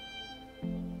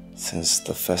 Since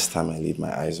the first time I laid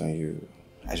my eyes on you,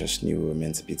 I just knew we were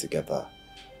meant to be together.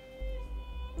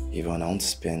 Even I want to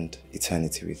spend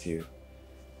eternity with you.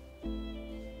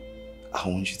 I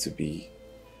want you to be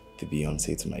the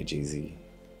Beyonce to my Jay-Z.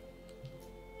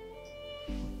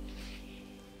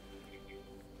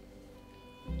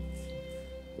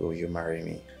 Will you marry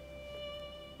me?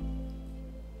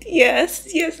 Yes,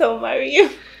 I'll marry you.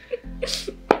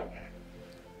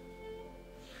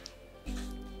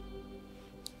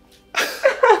 I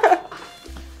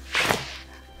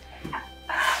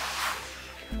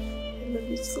love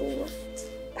you so much.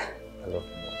 I love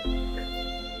you more.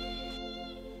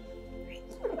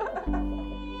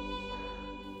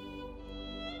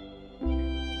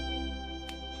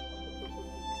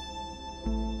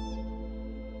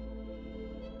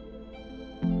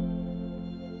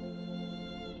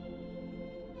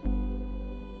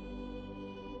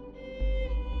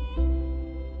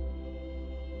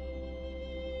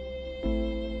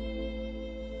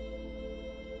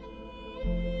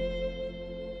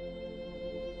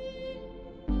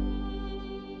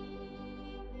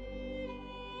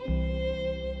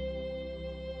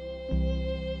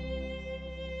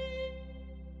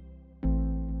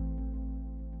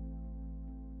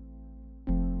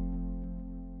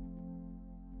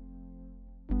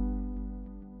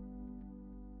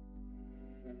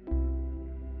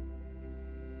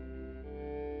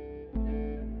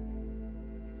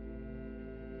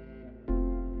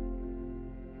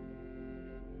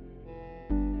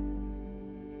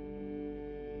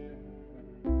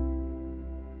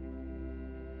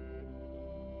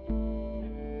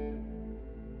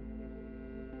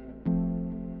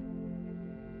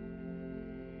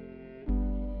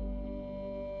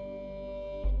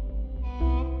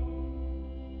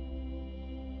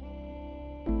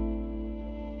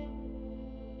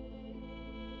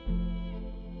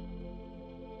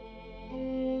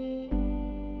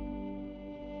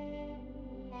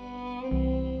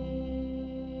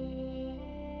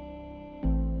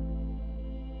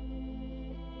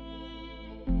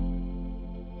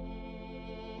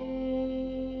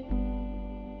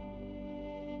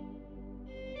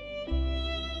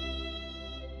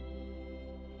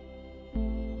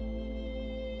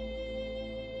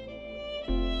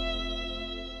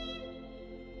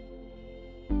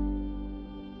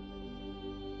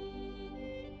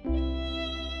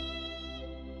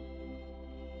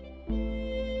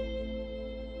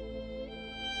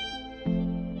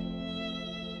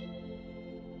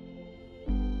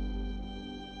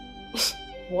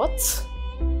 What?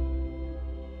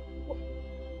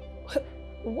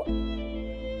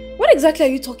 What exactly are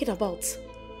you talking about?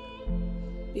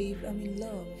 Babe, I'm in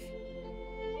love.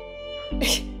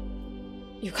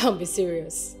 You can't be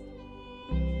serious.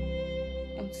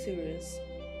 I'm serious.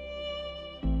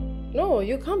 No,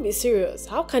 you can't be serious.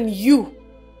 How can you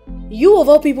of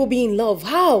all people be in love?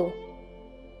 How?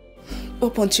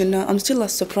 up until now, I'm still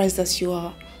as surprised as you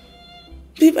are.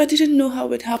 Babe, I didn't know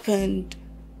how it happened.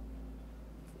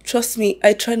 Trust me,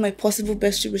 I tried my possible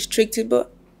best to restrict it,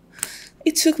 but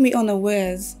it took me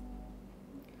unawares.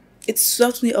 It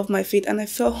swept me off my feet and I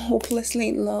fell hopelessly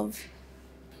in love.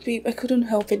 Babe, I couldn't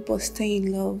help it but stay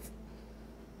in love.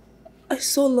 I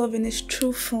saw love in its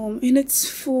true form, in its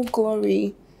full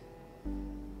glory.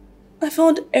 I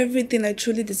found everything I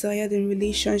truly desired in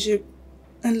relationship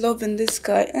and love in this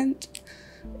guy, and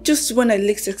just when I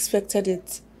least expected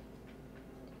it.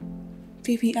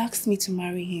 Babe, he asked me to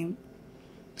marry him.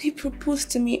 He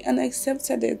proposed to me and I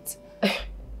accepted it.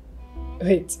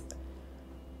 Wait.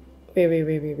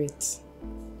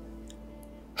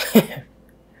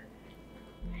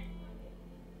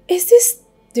 Is this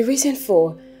the reason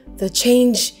for the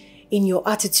change in your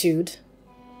attitude?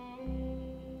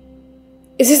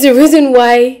 Is this the reason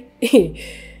why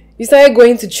you started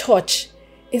going to church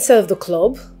instead of the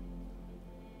club?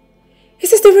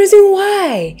 Is this the reason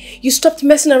why you stopped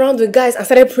messing around with guys and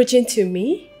started preaching to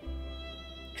me?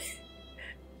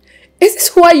 Is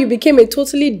this why you became a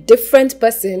totally different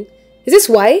person? Is this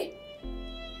why?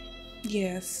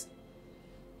 Yes.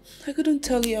 I couldn't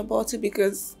tell you about it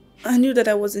because I knew that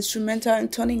I was instrumental in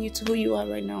turning you to who you are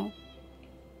right now.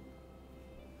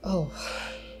 Oh.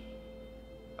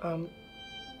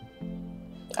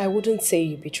 I wouldn't say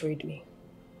you betrayed me.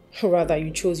 Rather,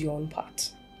 you chose your own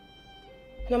path.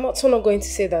 And I'm also not going to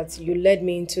say that you led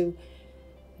me into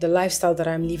the lifestyle that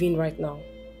I'm living right now.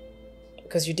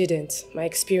 Because you didn't. My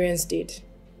experience did.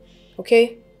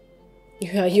 Okay?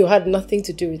 You had nothing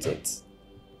to do with it.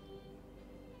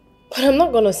 But I'm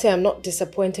not going to say I'm not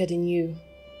disappointed in you.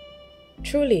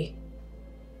 Truly.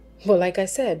 But like I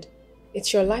said,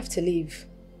 it's your life to live.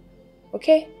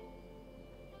 Okay?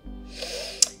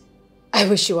 I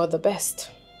wish you all the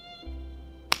best.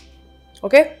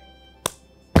 Okay?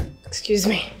 Excuse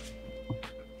me.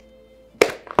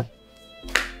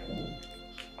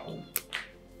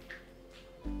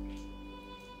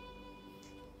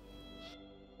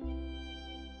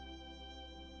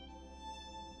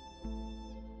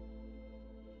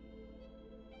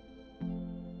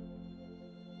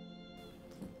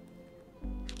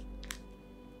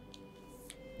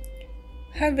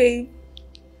 Hi, babe.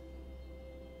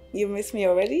 You miss me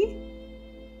already?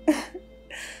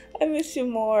 I miss you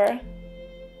more.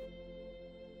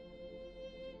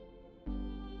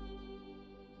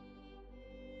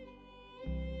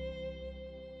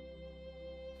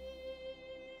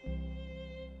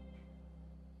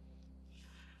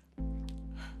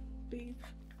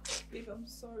 Babe, I'm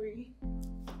sorry.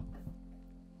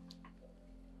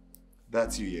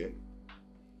 That's you, yeah?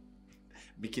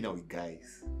 Making out with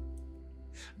guys.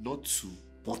 Not 2,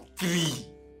 but 3.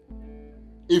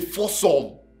 A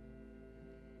foursome.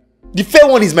 The fair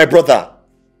one is my brother.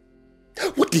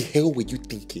 What the hell were you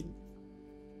thinking?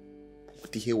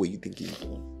 What the hell were you thinking,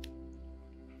 Yvonne?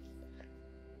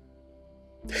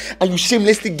 And you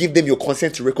shamelessly gave them your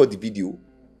consent to record the video?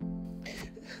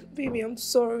 Baby, I'm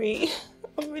sorry.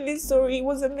 I'm really sorry. It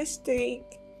was a mistake.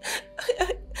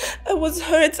 I was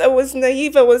hurt. I was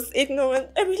naive. I was ignorant.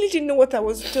 I really didn't know what I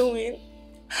was doing.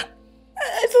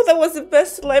 I thought that was the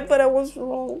best life, but I was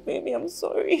wrong, baby. I'm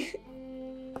sorry.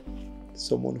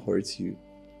 Someone hurt you.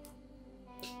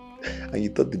 And you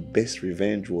thought the best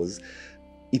revenge was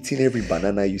eating every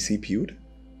banana you see peeled?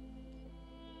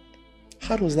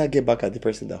 How does that get back at the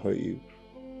person that hurt you?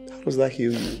 How does that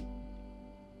heal you?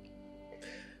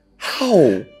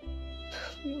 How?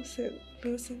 Wilson,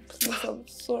 please, I'm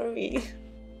sorry.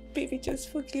 Baby,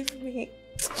 just forgive me.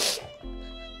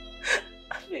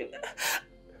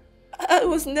 I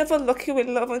was never lucky with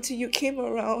love until you came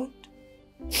around.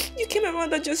 You came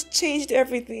around and just changed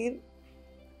everything.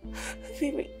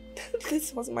 Baby,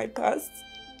 this was my past.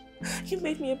 You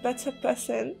made me a better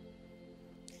person.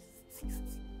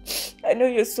 I know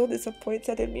you're so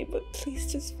disappointed in me, but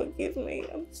please just forgive me.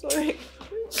 I'm sorry.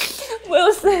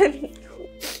 Wilson,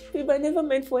 babe, I never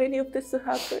meant for any of this to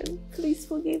happen. Please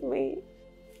forgive me.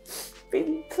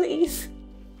 Baby, please.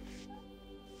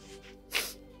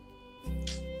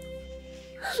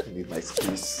 I need my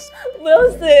space.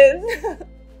 Wilson!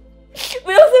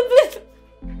 Wilson, please!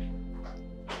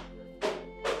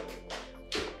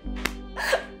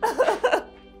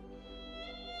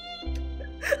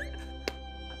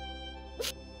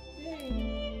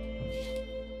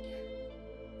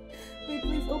 Babe,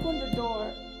 please open the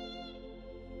door.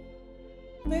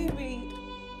 Baby.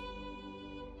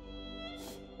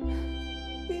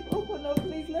 Babe, open up,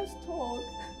 please. Let's talk.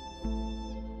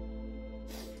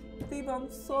 Babe,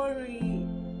 I'm sorry.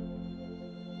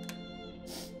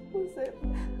 Who's it?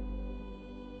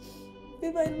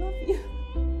 Babe, I love you.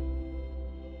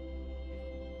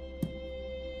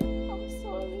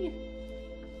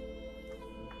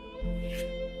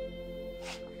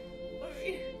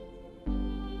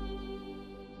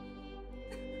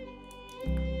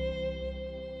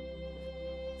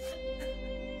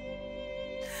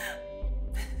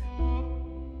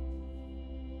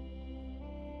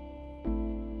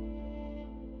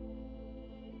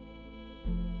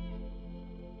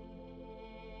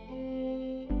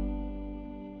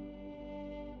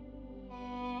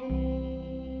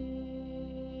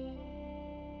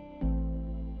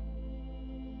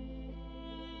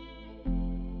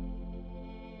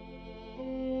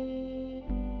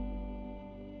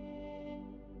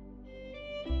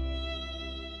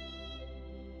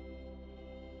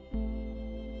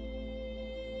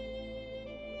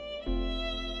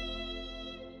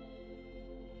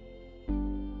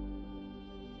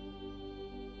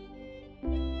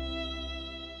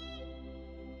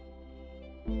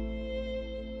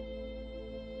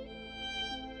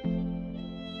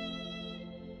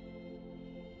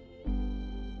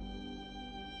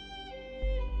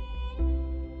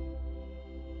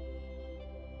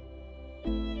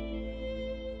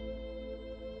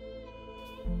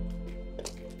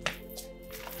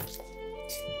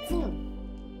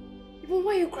 Yvonne,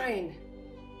 why are you crying?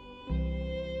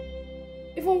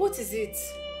 Yvonne, what is it?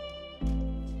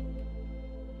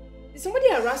 Did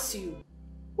somebody harass you?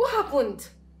 What happened?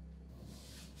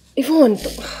 Yvonne,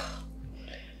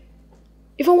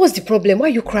 what's the problem? Why are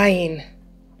you crying?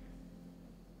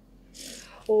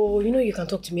 Oh, you know you can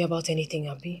talk to me about anything,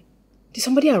 Abby. Did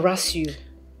somebody harass you?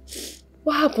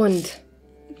 What happened?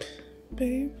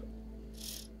 Babe,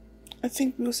 I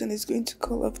think Wilson is going to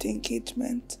call off the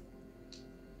engagement.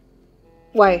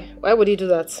 Why? Why would he do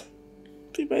that?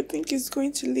 Babe, I think he's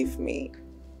going to leave me.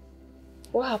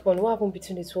 What happened? What happened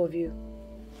between the two of you?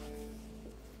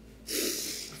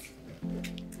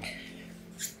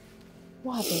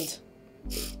 What happened?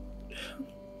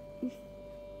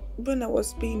 When I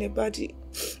was being a baddie,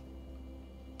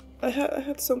 I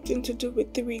had something to do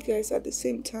with 3 guys at the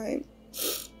same time.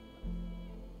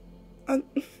 And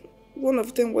one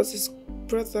of them was his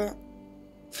brother.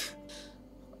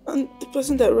 And the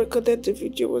person that recorded the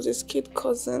video was his kid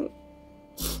cousin.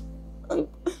 And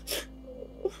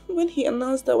when he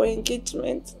announced our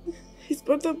engagement, his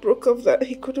brother broke off that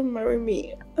he couldn't marry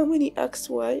me. And when he asked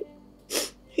why,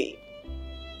 he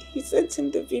sent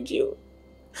him the video.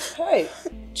 Hey,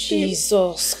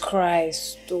 Jesus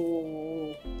Christ,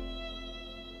 oh.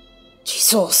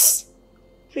 Jesus.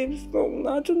 Babe, no,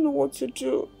 I don't know what to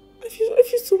do. I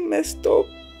feel so messed up.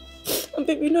 And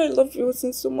babe, you know I love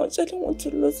Wilson so much. I don't want to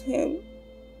lose him.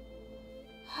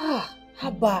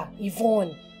 Haba,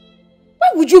 Yvonne.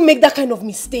 Why would you make that kind of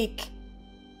mistake?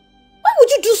 Why would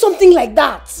you do something like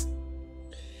that?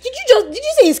 Did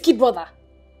you say his kid brother?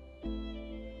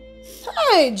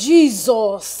 Hey,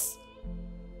 Jesus.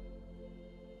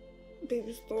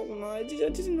 Baby, stop now. I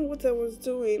didn't know what I was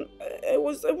doing.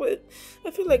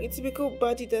 I feel like a typical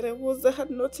baddie that I was. I had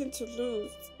nothing to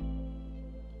lose.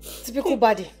 Typical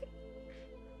baddie?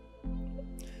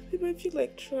 Baby, I feel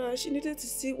like trash. You needed to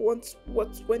see what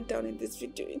went down in this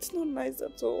video. It's not nice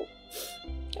at all.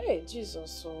 Hey,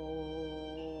 Jesus.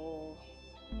 Oh.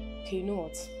 Okay, you know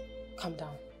what? Calm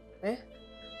down.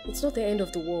 It's not the end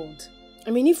of the world. I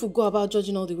mean, if we go about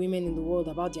judging all the women in the world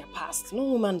about their past, no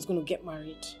woman is going to get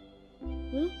married.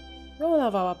 We all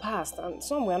have our past, and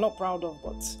some we are not proud of,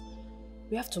 but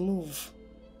we have to move.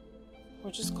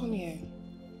 Or just come here.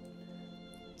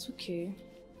 It's okay.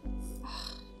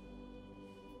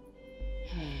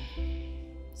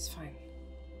 It's fine.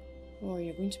 Oh,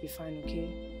 you're going to be fine,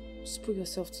 okay? Just put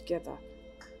yourself together.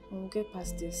 And we'll get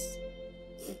past this.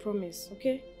 I promise,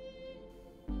 okay?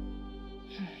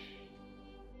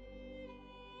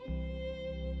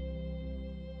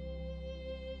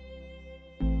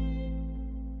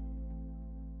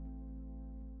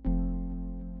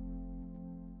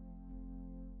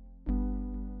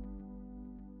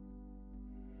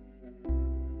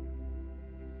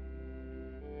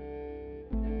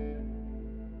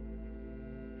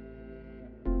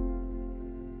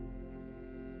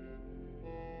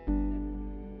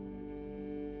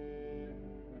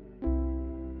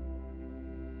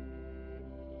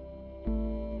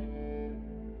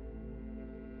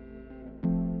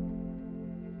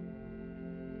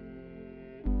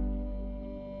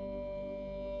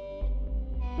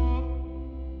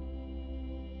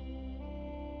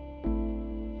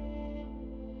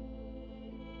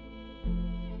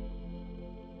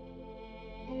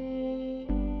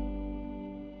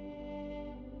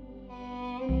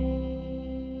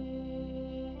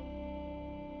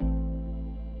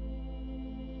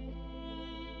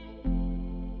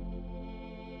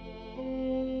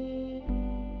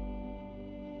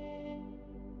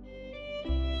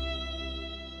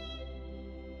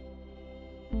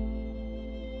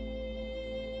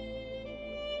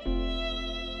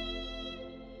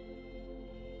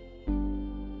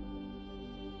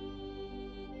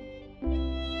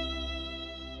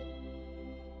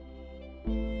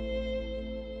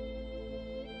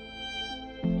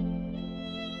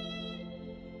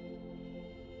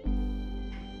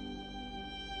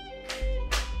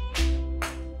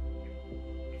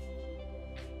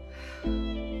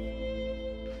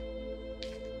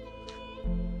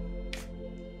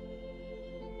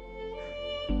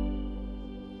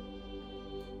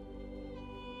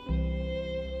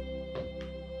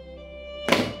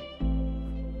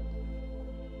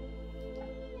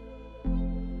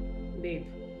 Babe,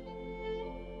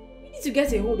 you need to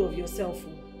get a hold of yourself.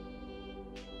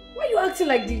 Why are you acting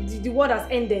like the world has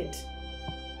ended?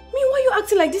 I mean, why are you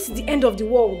acting like this is the end of the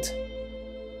world?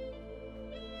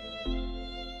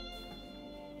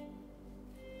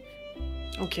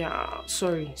 Okay,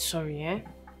 sorry,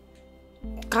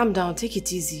 Calm down, take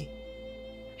it easy.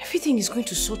 Everything is going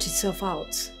to sort itself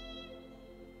out.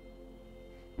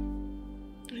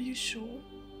 Are you sure?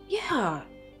 Yeah.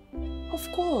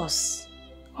 Of course.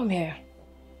 Come here.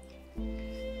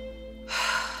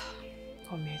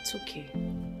 Come here, it's okay.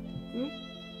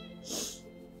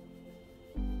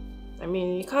 I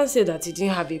mean, you can't say that he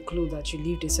didn't have a clue that you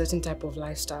lived a certain type of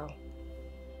lifestyle.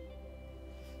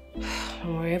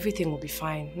 Don't worry, everything will be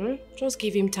fine. Just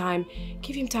give him time.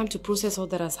 Give him time to process all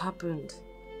that has happened.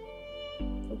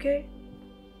 Okay?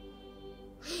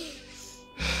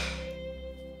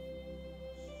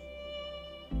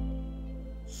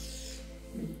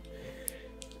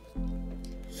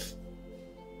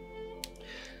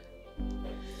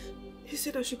 He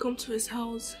said I should come to his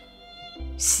house.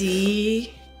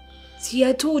 See,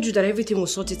 I told you that everything will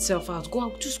sort itself out. Go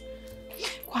out, just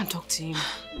go and talk to him.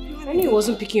 I knew he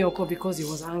wasn't picking your call because he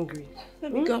was angry.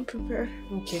 Let me go and prepare.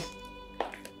 Okay.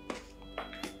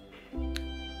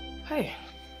 Hi.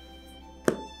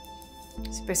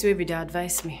 It's the best way they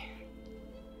advise me.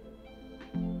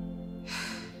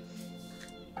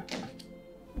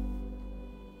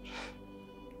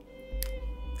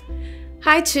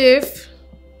 Hi, Chief.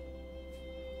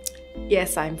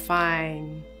 Yes, I'm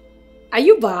fine. Are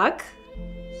you back?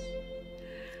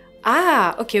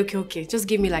 Ah, okay. Just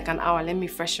give me like an hour. Let me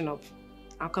freshen up.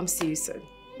 I'll come see you soon.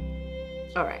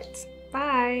 All right.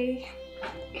 Bye.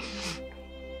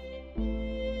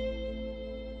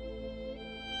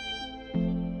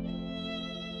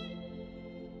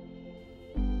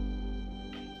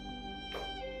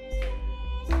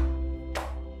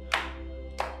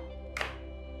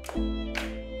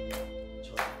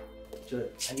 Joanne,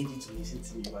 I need you to listen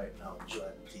to me right now,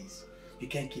 Joanne, please. You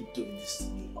can't keep doing this to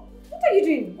me. What are you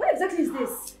doing? What exactly is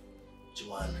this?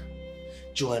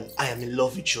 Joanne, I am in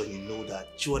love with you and you know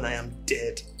that. Joanne, I am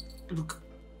dead. Look,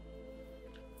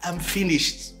 I'm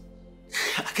finished.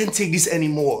 I can't take this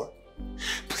anymore.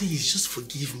 Please, just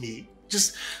forgive me.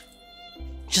 Just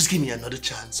give me another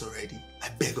chance already. I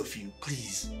beg of you,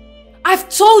 please. I've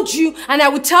told you and I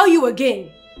will tell you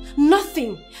again.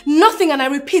 Nothing, and I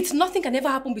repeat, nothing can ever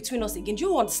happen between us again. Do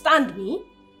you understand me?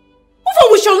 Move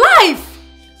on with your life!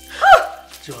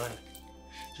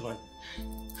 Joanne,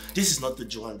 this is not the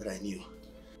Joanne that I knew.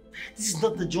 This is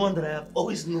not the Joanne that I have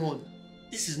always known.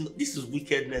 This is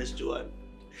wickedness, Joanne.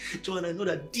 Joanne, I know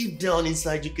that deep down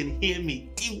inside you can hear me.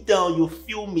 Deep down you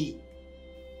feel me.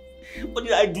 What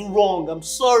did I do wrong? I'm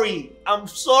sorry. I'm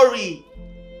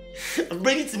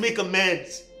ready to make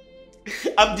amends.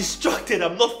 I'm distracted.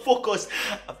 I'm not focused.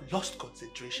 I've lost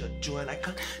concentration. Joanne, I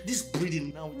can't. This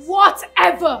breathing now.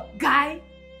 Whatever, guy.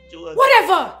 Joanne.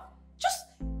 Whatever. Just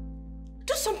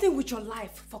do something with your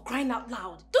life, for crying out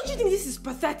loud. Don't you think this is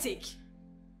pathetic?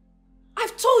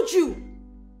 I've told you.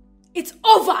 It's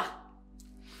over.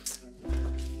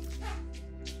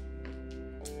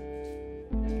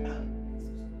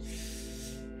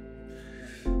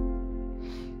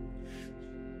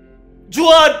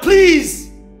 Joanne, please!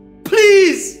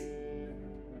 Please!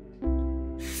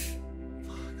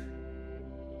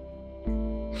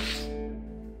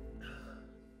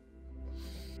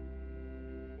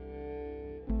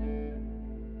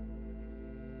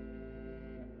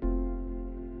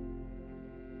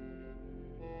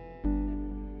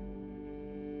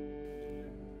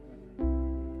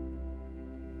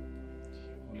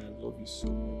 I love you so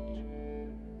much.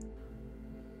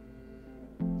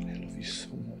 I love you so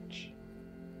much.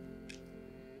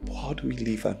 But how do we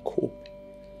live and cope,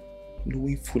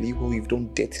 knowing fully well we've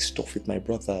done dirty stuff with my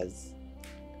brothers?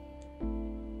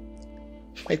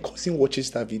 My cousin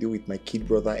watches that video with my kid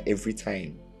brother every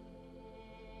time.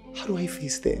 How do I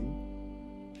face them?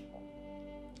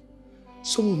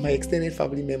 Some of my extended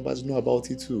family members know about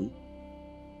it too.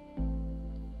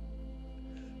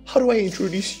 How do I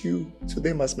introduce you to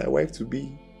them as my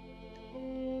wife-to-be?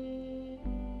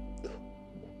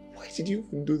 Why did you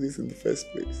even do this in the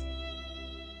first place?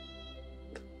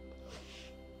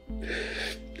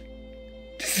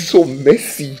 This is so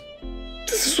messy.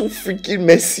 This is so freaking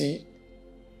messy.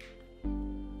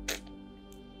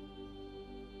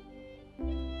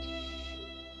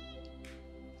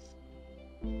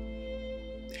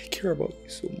 I care about you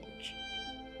so much.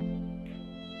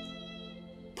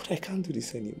 But I can't do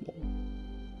this anymore.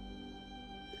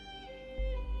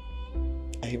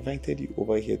 I invited you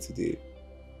over here today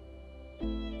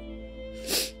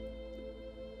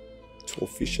to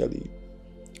officially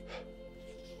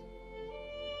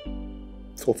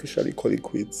call it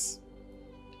quits.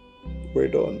 We're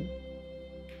done.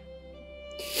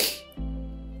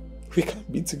 We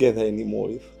can't be together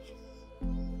anymore.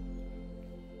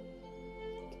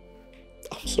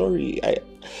 I'm sorry.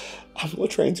 I'm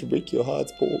not trying to break your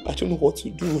heart, but I don't know what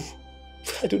to do.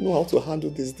 I don't know how to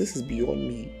handle this. This is beyond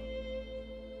me.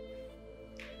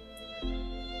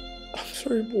 I'm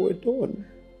sorry, but we're done.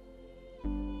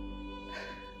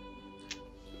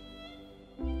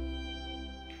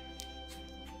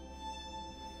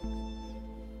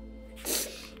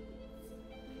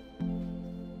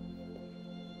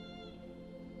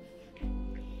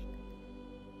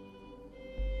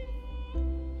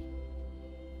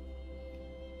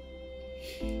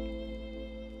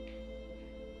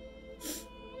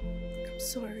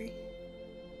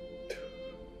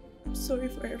 I'm sorry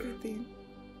for everything.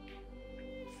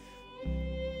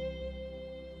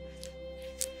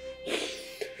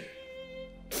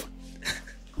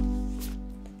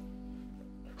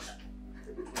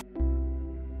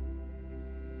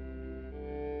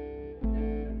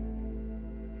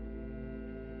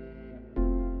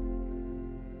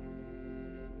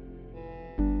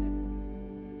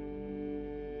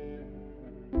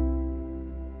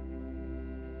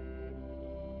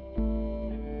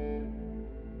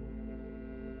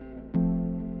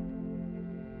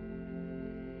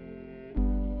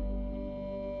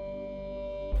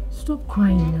 Stop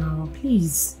crying now,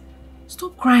 please.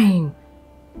 Stop crying.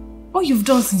 All you've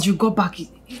done since you got back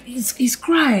is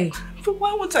cry. But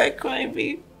why would I cry,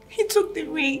 babe? He took the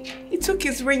ring. He took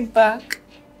his ring back.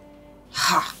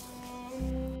 Ha!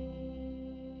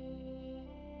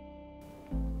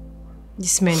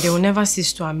 These men, they will never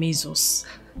cease to amaze us.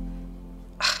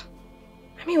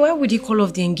 I mean, why would he call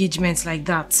off the engagement like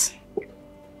that?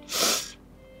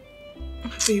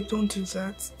 Babe, don't do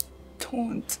that.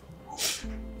 Don't.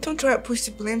 Don't try to push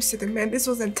the blame to the man. This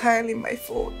was entirely my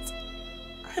fault.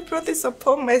 I brought this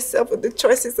upon myself with the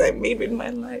choices I made in my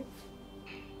life.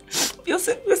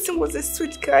 Wilson was a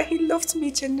sweet guy. He loved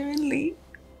me genuinely.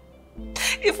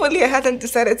 If only I hadn't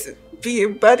decided to be a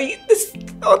buddy,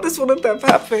 all this wouldn't have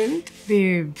happened.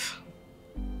 Babe,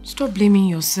 stop blaming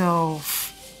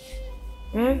yourself.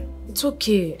 It's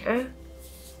okay,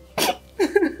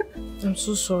 I'm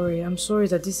so sorry. I'm sorry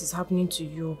that this is happening to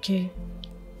you, okay?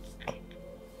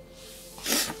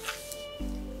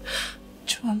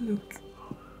 Joan, look.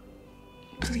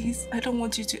 Please, I don't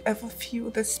want you to ever feel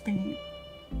this pain.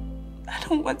 I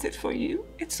don't want it for you.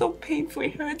 It's so painful.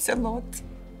 It hurts a lot.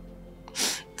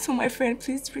 So, my friend,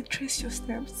 please retrace your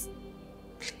steps.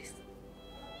 Please.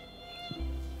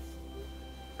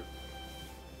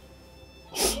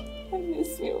 I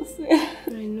miss you, sir.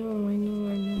 I know.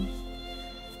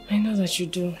 I know that you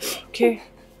do, okay?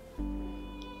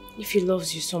 If he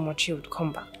loves you so much, he would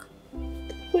come back.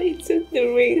 But he took the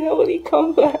ring. How will he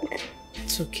come back?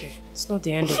 It's okay. It's not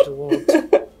the end of the world.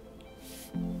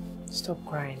 Stop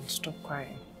crying. Stop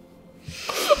crying.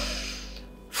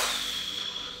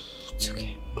 It's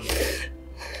okay.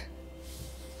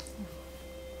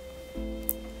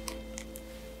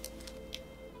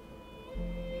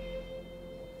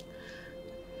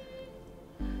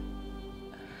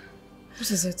 What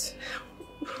is it?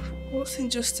 Wilson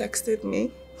just texted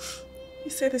me. He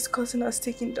said his cousin has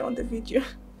taken down the video.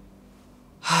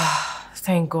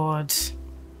 Thank God.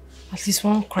 At least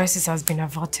one crisis has been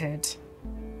averted.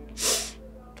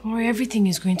 Don't worry, everything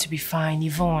is going to be fine,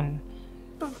 Yvonne.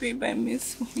 But babe, I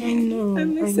miss him. I know. I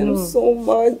miss him so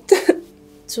much.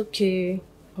 It's okay.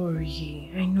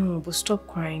 Sorry, I know, but stop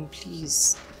crying,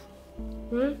 please.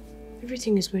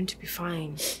 Everything is going to be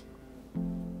fine.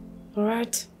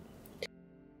 Alright?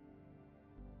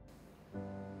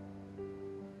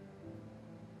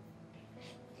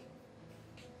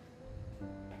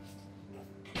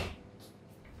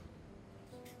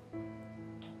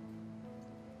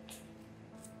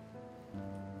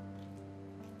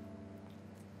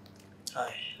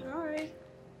 Hi. Hi.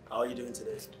 How are you doing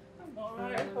today? I'm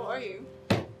alright. How are you?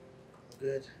 I'm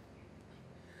good.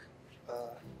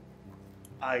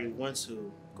 I went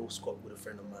to go squat with a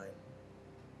friend of mine.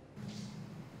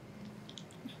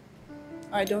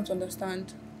 I don't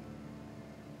understand.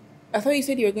 I thought you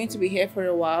said you were going to be here for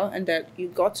a while and that you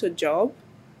got a job.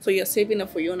 So you're saving up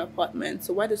for your own apartment.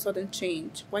 So why the sudden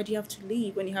change? Why do you have to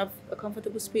leave when you have a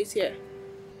comfortable space here?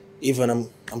 Even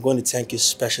I'm going to thank you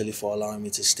especially for allowing me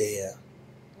to stay here.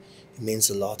 It means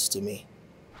a lot to me.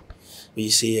 But you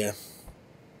see,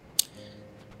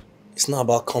 it's not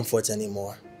about comfort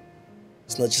anymore.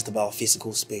 It's not just about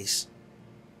physical space.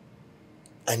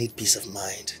 I need peace of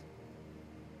mind.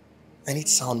 I need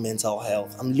sound mental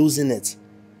health. I'm losing it.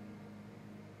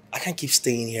 I can't keep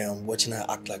staying here and watching her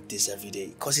act like this every day.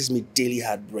 It causes me daily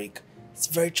heartbreak. It's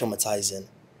very traumatizing.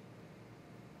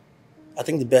 I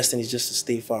think the best thing is just to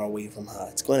stay far away from her.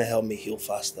 It's going to help me heal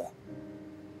faster.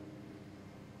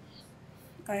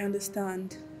 I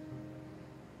understand.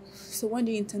 So when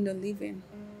do you intend on leaving?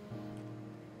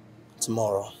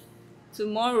 Tomorrow.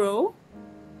 Tomorrow?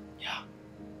 Yeah.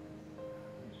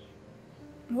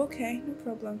 Okay, no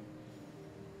problem.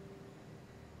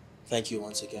 Thank you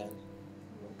once again.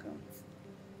 You're welcome.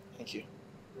 Thank you.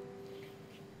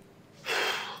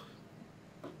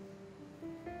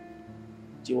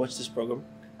 Do you watch this program?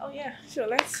 Oh yeah, sure,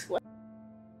 let's watch.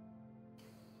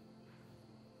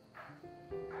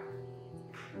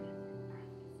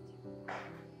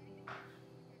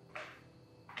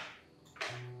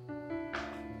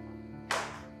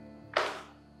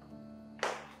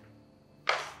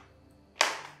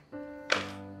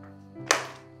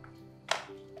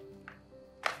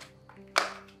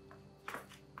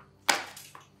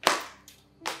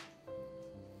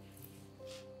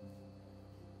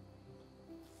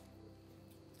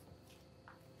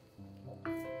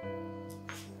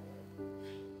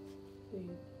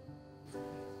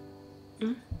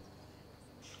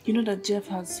 You know that Jeff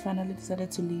has finally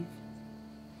decided to leave.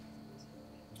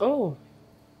 Oh.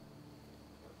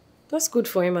 That's good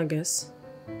for him, I guess.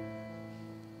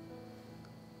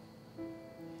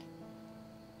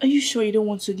 Are you sure you don't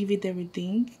want to give it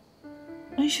everything?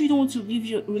 Are you sure you don't want to give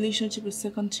your relationship a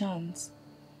second chance?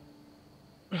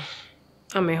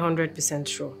 I'm 100%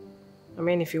 sure. I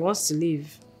mean, if he wants to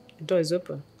leave, the door is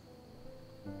open.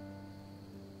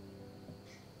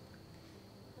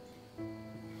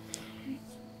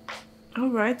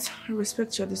 Alright, I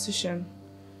respect your decision.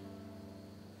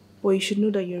 But you should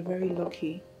know that you're very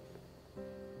lucky.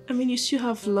 I mean, you still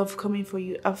have love coming for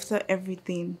you after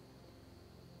everything.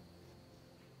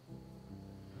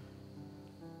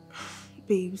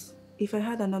 Babes, if I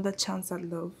had another chance at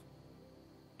love,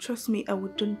 trust me, I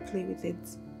wouldn't play with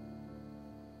it.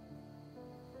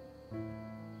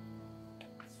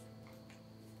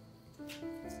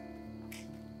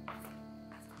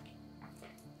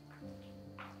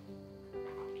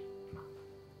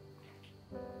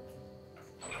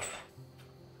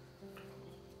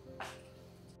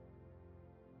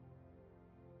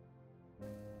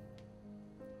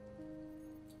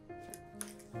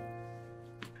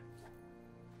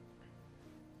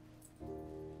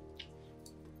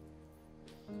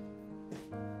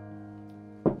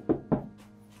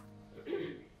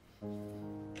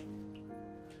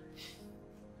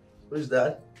 Who's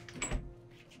that?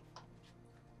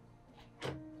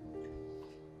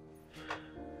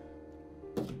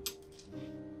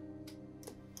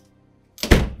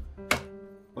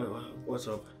 What's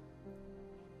up?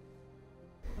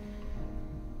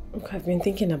 Look, I've been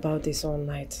thinking about this all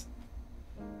night.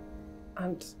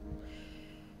 And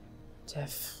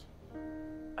Jeff,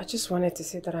 I just wanted to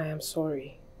say that I am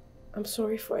sorry. I'm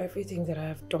sorry for everything that I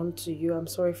have done to you. I'm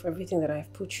sorry for everything that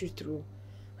I've put you through.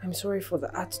 I'm sorry for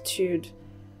the attitude.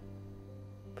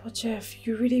 But Jeff,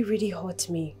 you really, really hurt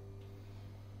me.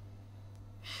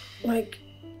 Like,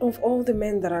 of all the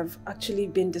men that I've actually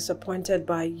been disappointed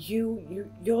by,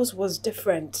 yours was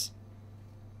different.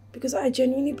 Because I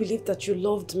genuinely believed that you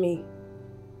loved me.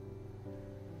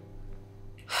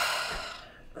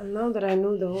 And now that I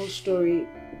know the whole story,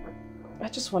 I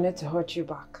just wanted to hurt you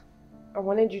back. I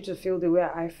wanted you to feel the way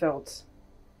I felt.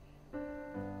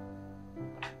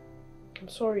 I'm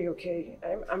sorry, okay?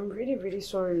 I'm really, really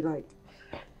sorry, like...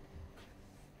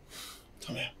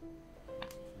 Come here.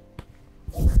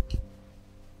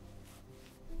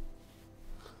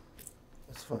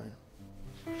 That's fine.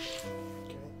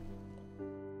 Okay.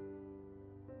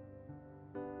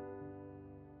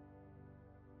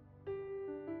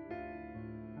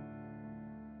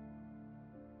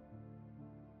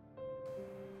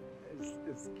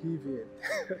 It's giving.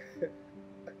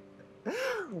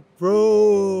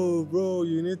 Bro,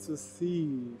 you need to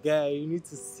see. Guy, you need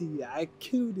to see. I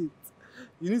killed it.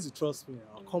 You need to trust me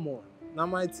now. Come on. Now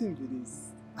my team did this.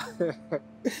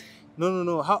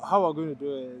 No. How we're going to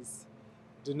do it is,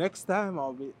 the next time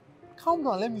I'll be... Calm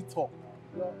down, let me talk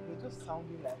now. You're just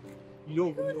sounding like you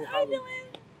don't even know how... Hold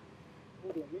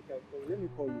on, let me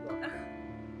call you back.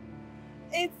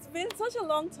 It's been such a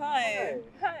long time.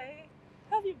 Hi.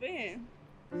 How have you been?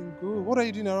 Been good. What are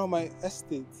you doing around my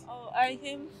estate? Oh, I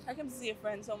came to see a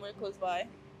friend somewhere close by.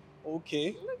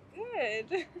 Okay. You look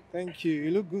good. Thank you.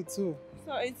 You look good too.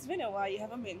 So it's been a while. You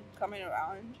haven't been coming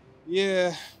around.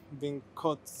 Yeah, been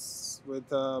caught with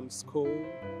school.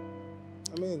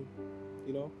 I mean,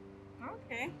 you know.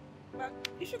 Okay. But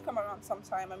you should come around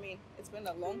sometime. I mean, it's been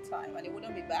a long time and it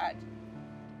wouldn't be bad.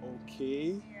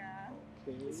 Okay. Yeah.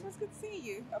 Okay. It was good seeing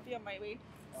you. I'll be on my way.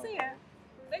 See ya.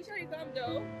 Make sure you come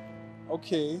though.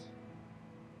 Okay.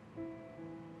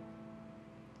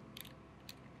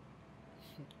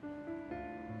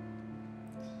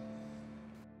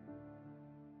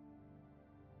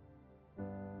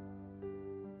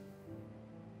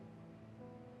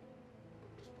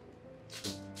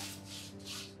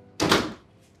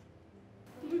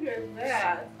 Look at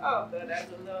that. Oh, God,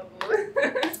 that's adorable.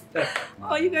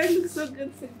 Oh, you guys look so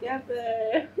good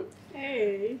together.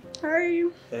 Hey. How are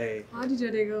you? Hey. How did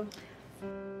your day go?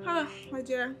 My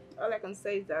dear, all I can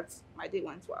say is that my day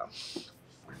went well.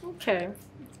 Okay.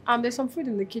 There's some food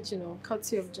in the kitchen,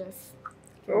 courtesy of Jeff.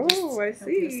 Oh, I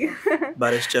see.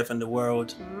 Baddest chef in the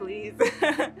world. Please.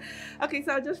 Okay,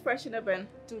 so I'll just freshen up and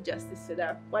do justice to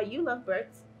that. Why you love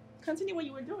birds, continue what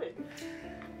you were doing.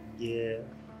 Yeah.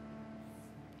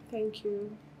 Thank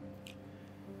you.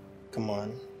 Come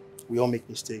on. We all make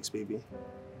mistakes, baby.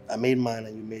 I made mine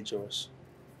and you made yours.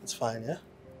 It's fine, yeah?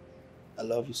 I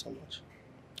love you so much.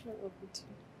 I love you too.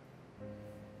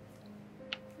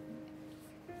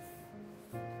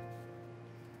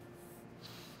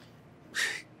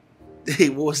 Hey,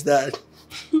 what was that?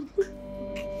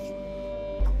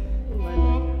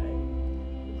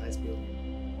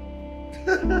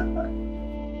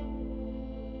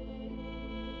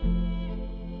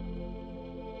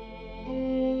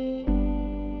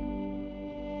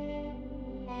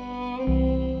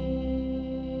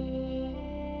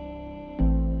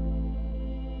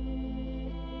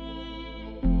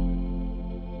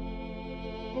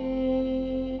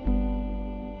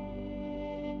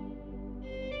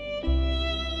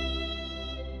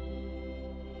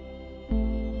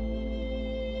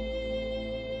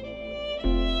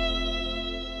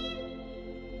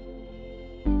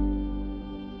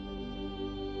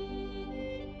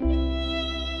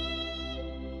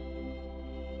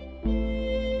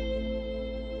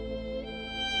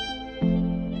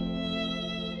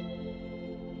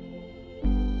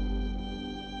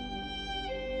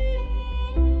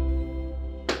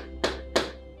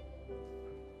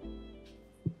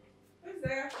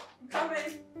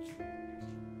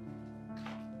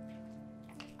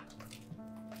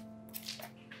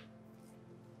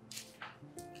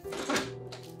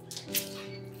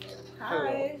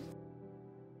 Hi.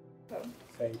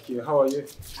 Thank you. How are you?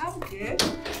 I'm good.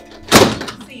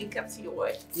 See, you kept to your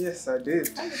word. Yes, I did.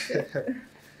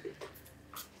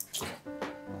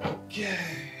 Okay.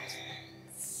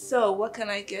 So, what can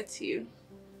I get you?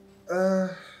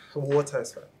 Water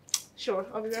is fine. Sure,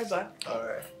 I'll be right back.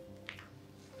 Alright.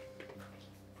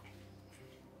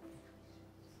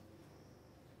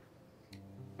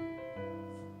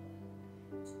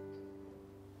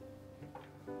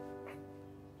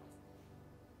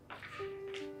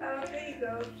 There you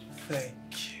go. Thank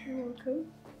you. You're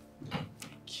welcome.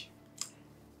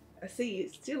 I see you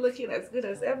still looking as good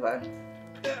as ever.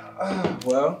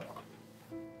 Well.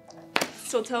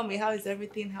 So tell me, how is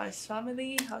everything? How is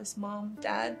family? How is mom,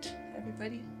 dad,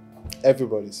 everybody?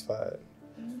 Everybody's fine.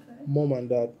 Okay. Mom and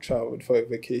dad traveled for a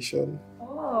vacation.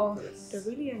 Oh, they're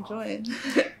really enjoying.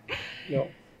 No.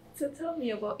 So tell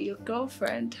me about your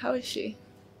girlfriend. How is she?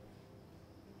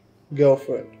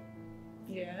 Girlfriend.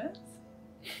 Yes.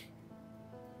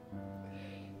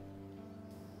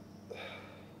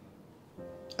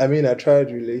 I mean, I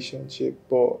tried relationship,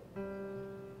 but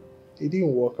it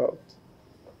didn't work out.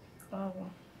 Oh,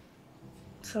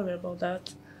 sorry about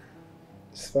that.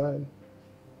 It's fine.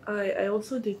 I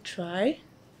also did try,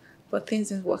 but things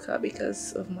didn't work out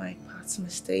because of my past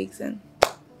mistakes, and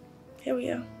here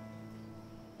we are.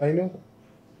 I know.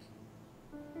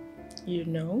 You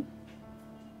know?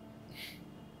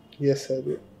 Yes, I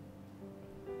do.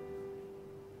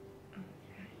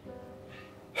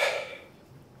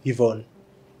 Yvonne.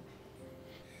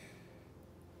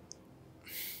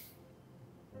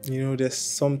 You know, there's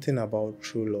something about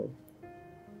true love.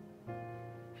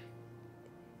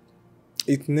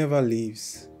 It never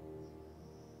leaves.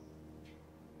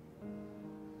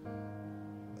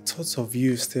 Thoughts of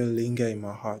you still linger in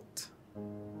my heart.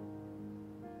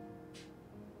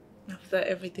 After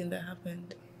everything that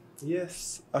happened.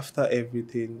 Yes, after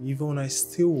everything, Yvonne, I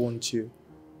still want you.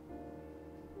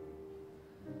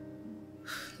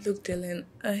 Look, Dylan,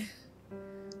 I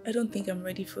don't think I'm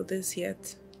ready for this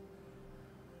yet.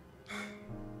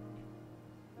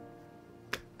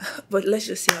 But let's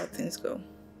just see how things go.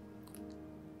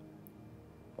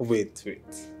 Wait.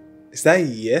 Is that a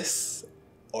yes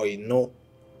or a no?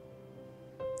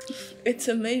 It's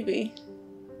a maybe.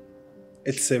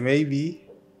 It's a maybe?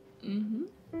 Mm-hmm.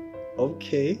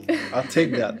 Okay, I'll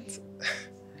take that.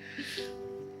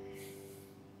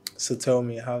 So tell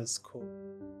me, how is school?